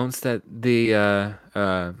announced that the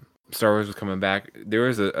Star Wars was coming back, there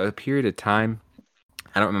was a period of time,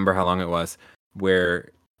 I don't remember how long it was,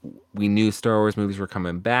 where we knew Star Wars movies were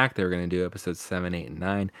coming back. They were going to do episodes 7, 8, and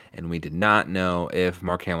 9, and we did not know if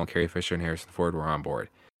Mark Hamill, Carrie Fisher, and Harrison Ford were on board.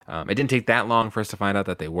 It didn't take that long for us to find out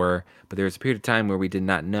that they were, but there was a period of time where we did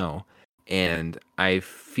not know. And I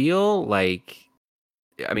feel like,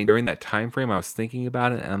 I mean, during that time frame, I was thinking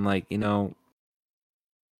about it, and I'm like,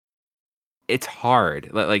 it's hard.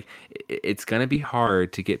 It's going to be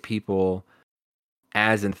hard to get people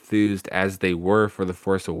as enthused as they were for The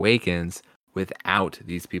Force Awakens without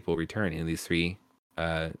these people returning, these three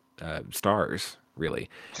stars, really.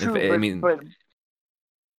 True, I mean,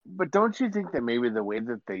 but don't you think that maybe the way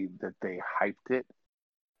that they hyped it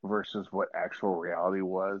versus what actual reality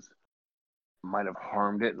was might have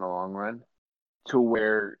harmed it in the long run? To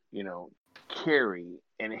where, Carrie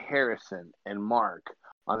and Harrison and Mark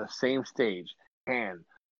on the same stage, Han,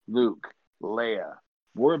 Luke, Leia,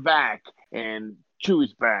 we're back, and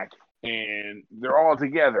Chewie's back, and they're all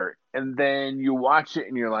together. And then you watch it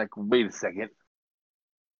and you're like, wait a second.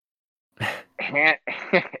 Han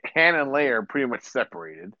and Leia are pretty much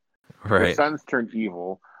separated. Their right. son's turned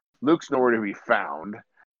evil. Luke's nowhere to be found.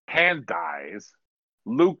 Han dies.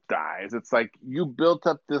 Luke dies. It's like you built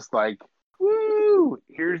up this woo,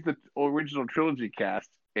 here's the original trilogy cast,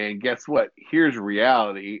 and guess what? Here's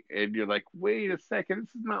reality, and you're like, wait a second,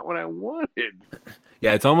 this is not what I wanted.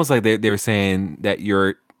 Yeah, it's almost like they were saying that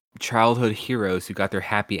your childhood heroes who got their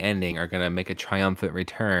happy ending are going to make a triumphant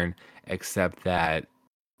return, except that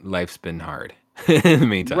life's been hard in the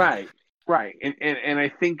meantime. Right, and I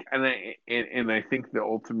think I think the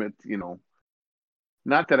ultimate,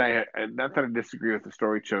 not that I disagree with the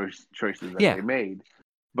story choices that Yeah. they made,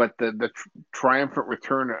 but the triumphant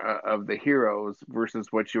return of the heroes versus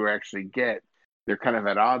what you actually get, they're kind of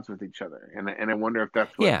at odds with each other, and I wonder if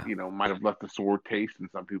that's what Yeah. might have left a sore taste in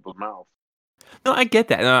some people's mouths. No, I get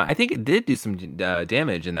that. No, I think it did do some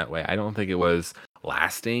damage in that way. I don't think it was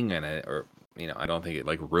lasting, I don't think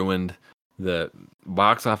it ruined the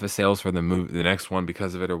box office sales for the movie, the next one,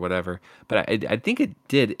 because of it or whatever. But I think it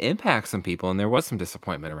did impact some people, and there was some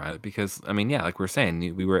disappointment around it because, I mean, yeah, like we're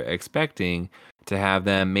saying, we were expecting to have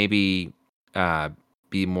them maybe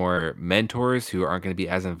be more mentors who aren't going to be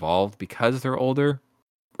as involved because they're older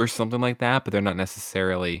or something like that, but they're not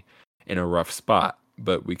necessarily in a rough spot.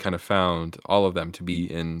 But we kind of found all of them to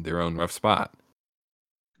be in their own rough spot.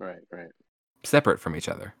 Right. Separate from each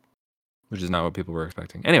other, which is not what people were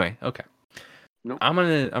expecting. Anyway, okay. Nope. I'm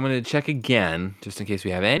gonna check again just in case we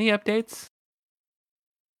have any updates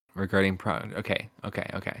regarding Okay.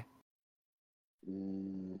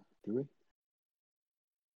 Do we?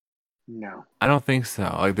 No. I don't think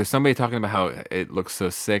so. There's somebody talking about how it looks so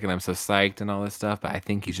sick and I'm so psyched and all this stuff, but I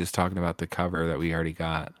think he's just talking about the cover that we already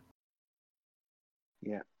got.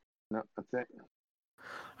 Yeah. No, that's it.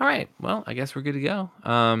 All right. Well, I guess we're good to go.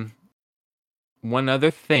 One other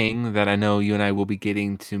thing that I know you and I will be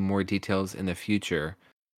getting to more details in the future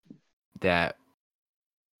that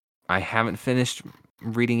I haven't finished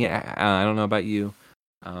reading it. I don't know about you,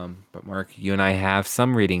 but Mark, you and I have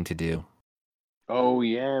some reading to do. Oh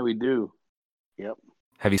yeah, we do. Yep.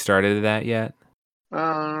 Have you started that yet?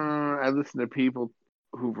 I listen to people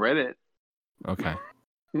who've read it. Okay.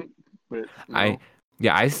 But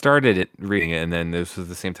I started reading it, and then this was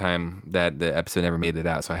the same time that the episode never made it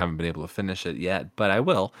out, so I haven't been able to finish it yet, but I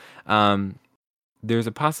will. There's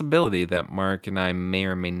a possibility that Mark and I may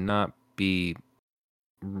or may not be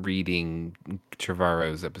reading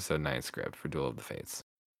Trevorrow's episode 9 script for Duel of the Fates.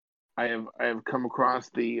 I have come across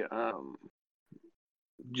the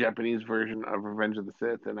Japanese version of Revenge of the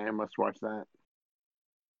Sith, and I must watch that.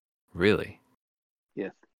 Really?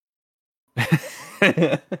 Yes.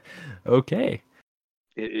 Okay.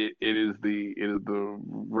 It is the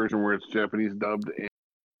version where it's Japanese dubbed, and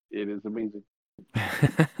it is amazing.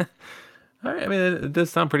 All right, I mean, it does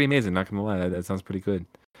sound pretty amazing. Not gonna lie, that sounds pretty good.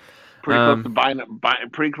 Pretty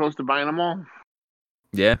close to buying them all.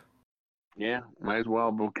 Yeah. Yeah, might as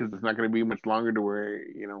well, because it's not going to be much longer to where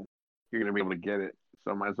you're going to be able to get it.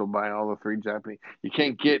 So I might as well buy all the 3 Japanese. You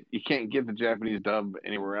can't get the Japanese dub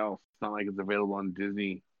anywhere else. It's not like it's available on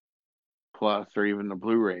Disney Plus or even the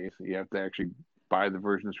Blu-rays. You have to actually buy the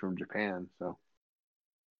versions from Japan. So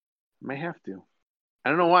I may have to. I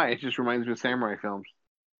don't know why. It just reminds me of samurai films.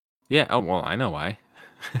 Yeah. Oh well, I know why.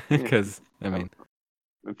 Because I mean,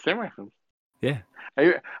 it's samurai films. Yeah.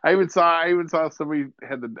 I even saw somebody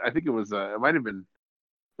had the. I think it was it might have been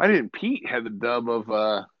Pete had the dub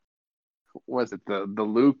of was it the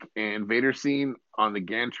Luke and Vader scene on the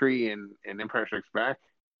gantry in Empire Strikes Back,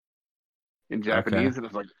 in Japanese, and I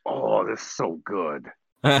was like, oh, this is so good.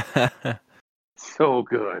 So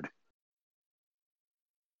good.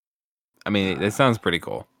 I mean, it sounds pretty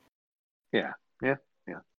cool. Yeah.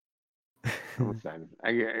 I'm excited.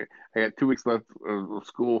 I got 2 weeks left of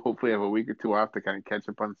school. Hopefully, I have a week or two off to kind of catch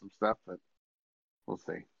up on some stuff, but we'll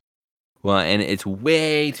see. Well, and it's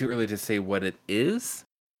way too early to say what it is,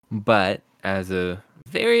 but as a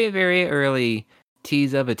very, very early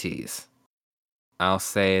tease of a tease, I'll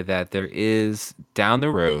say that there is down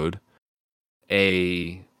the road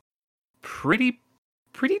a pretty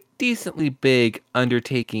decently big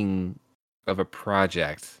undertaking of a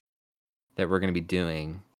project that we're going to be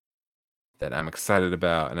doing that I'm excited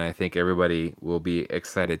about, and I think everybody will be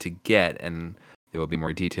excited to get, and there will be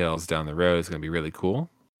more details down the road. It's going to be really cool.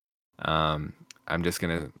 I'm just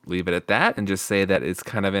going to leave it at that and just say that it's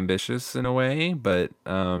kind of ambitious in a way, but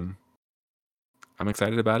I'm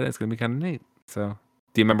excited about it. It's going to be kind of neat. So,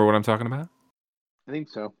 do you remember what I'm talking about? I think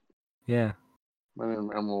so. Yeah.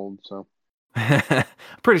 I'm old, so. I'm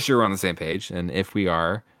pretty sure we're on the same page, and if we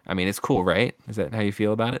are, I mean, it's cool, right? Is that how you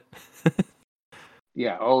feel about it?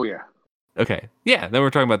 Yeah. Oh, yeah. Okay. Yeah, then we're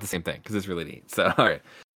talking about the same thing because it's really neat. So, all right.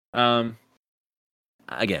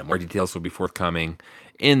 Again, more details will be forthcoming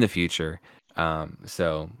in the future.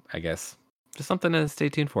 So I guess just something to stay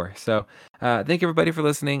tuned for. So, thank everybody for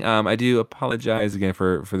listening. I do apologize again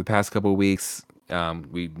for the past couple of weeks.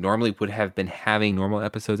 We normally would have been having normal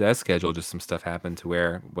episodes as scheduled. Just some stuff happened to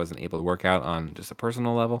where I wasn't able to work out on just a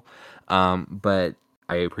personal level. But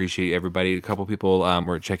I appreciate everybody. A couple people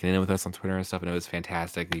were checking in with us on Twitter and stuff, and it was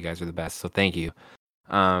fantastic. You guys are the best, so thank you.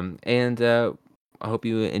 And I hope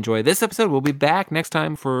you enjoy this episode. We'll be back next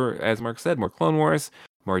time for, as Mark said, more Clone Wars,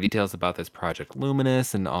 more details about this Project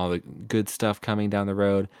Luminous and all the good stuff coming down the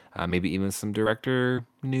road. Maybe even some director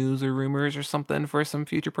news or rumors or something for some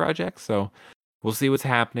future projects. So we'll see what's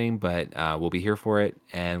happening, but we'll be here for it,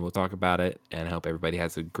 and we'll talk about it, and I hope everybody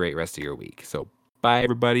has a great rest of your week. So bye,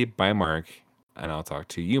 everybody. Bye, Mark. And I'll talk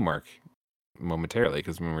to you, Mark, momentarily,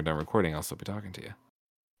 because when we're done recording, I'll still be talking to you.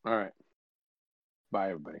 All right.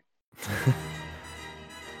 Bye, everybody.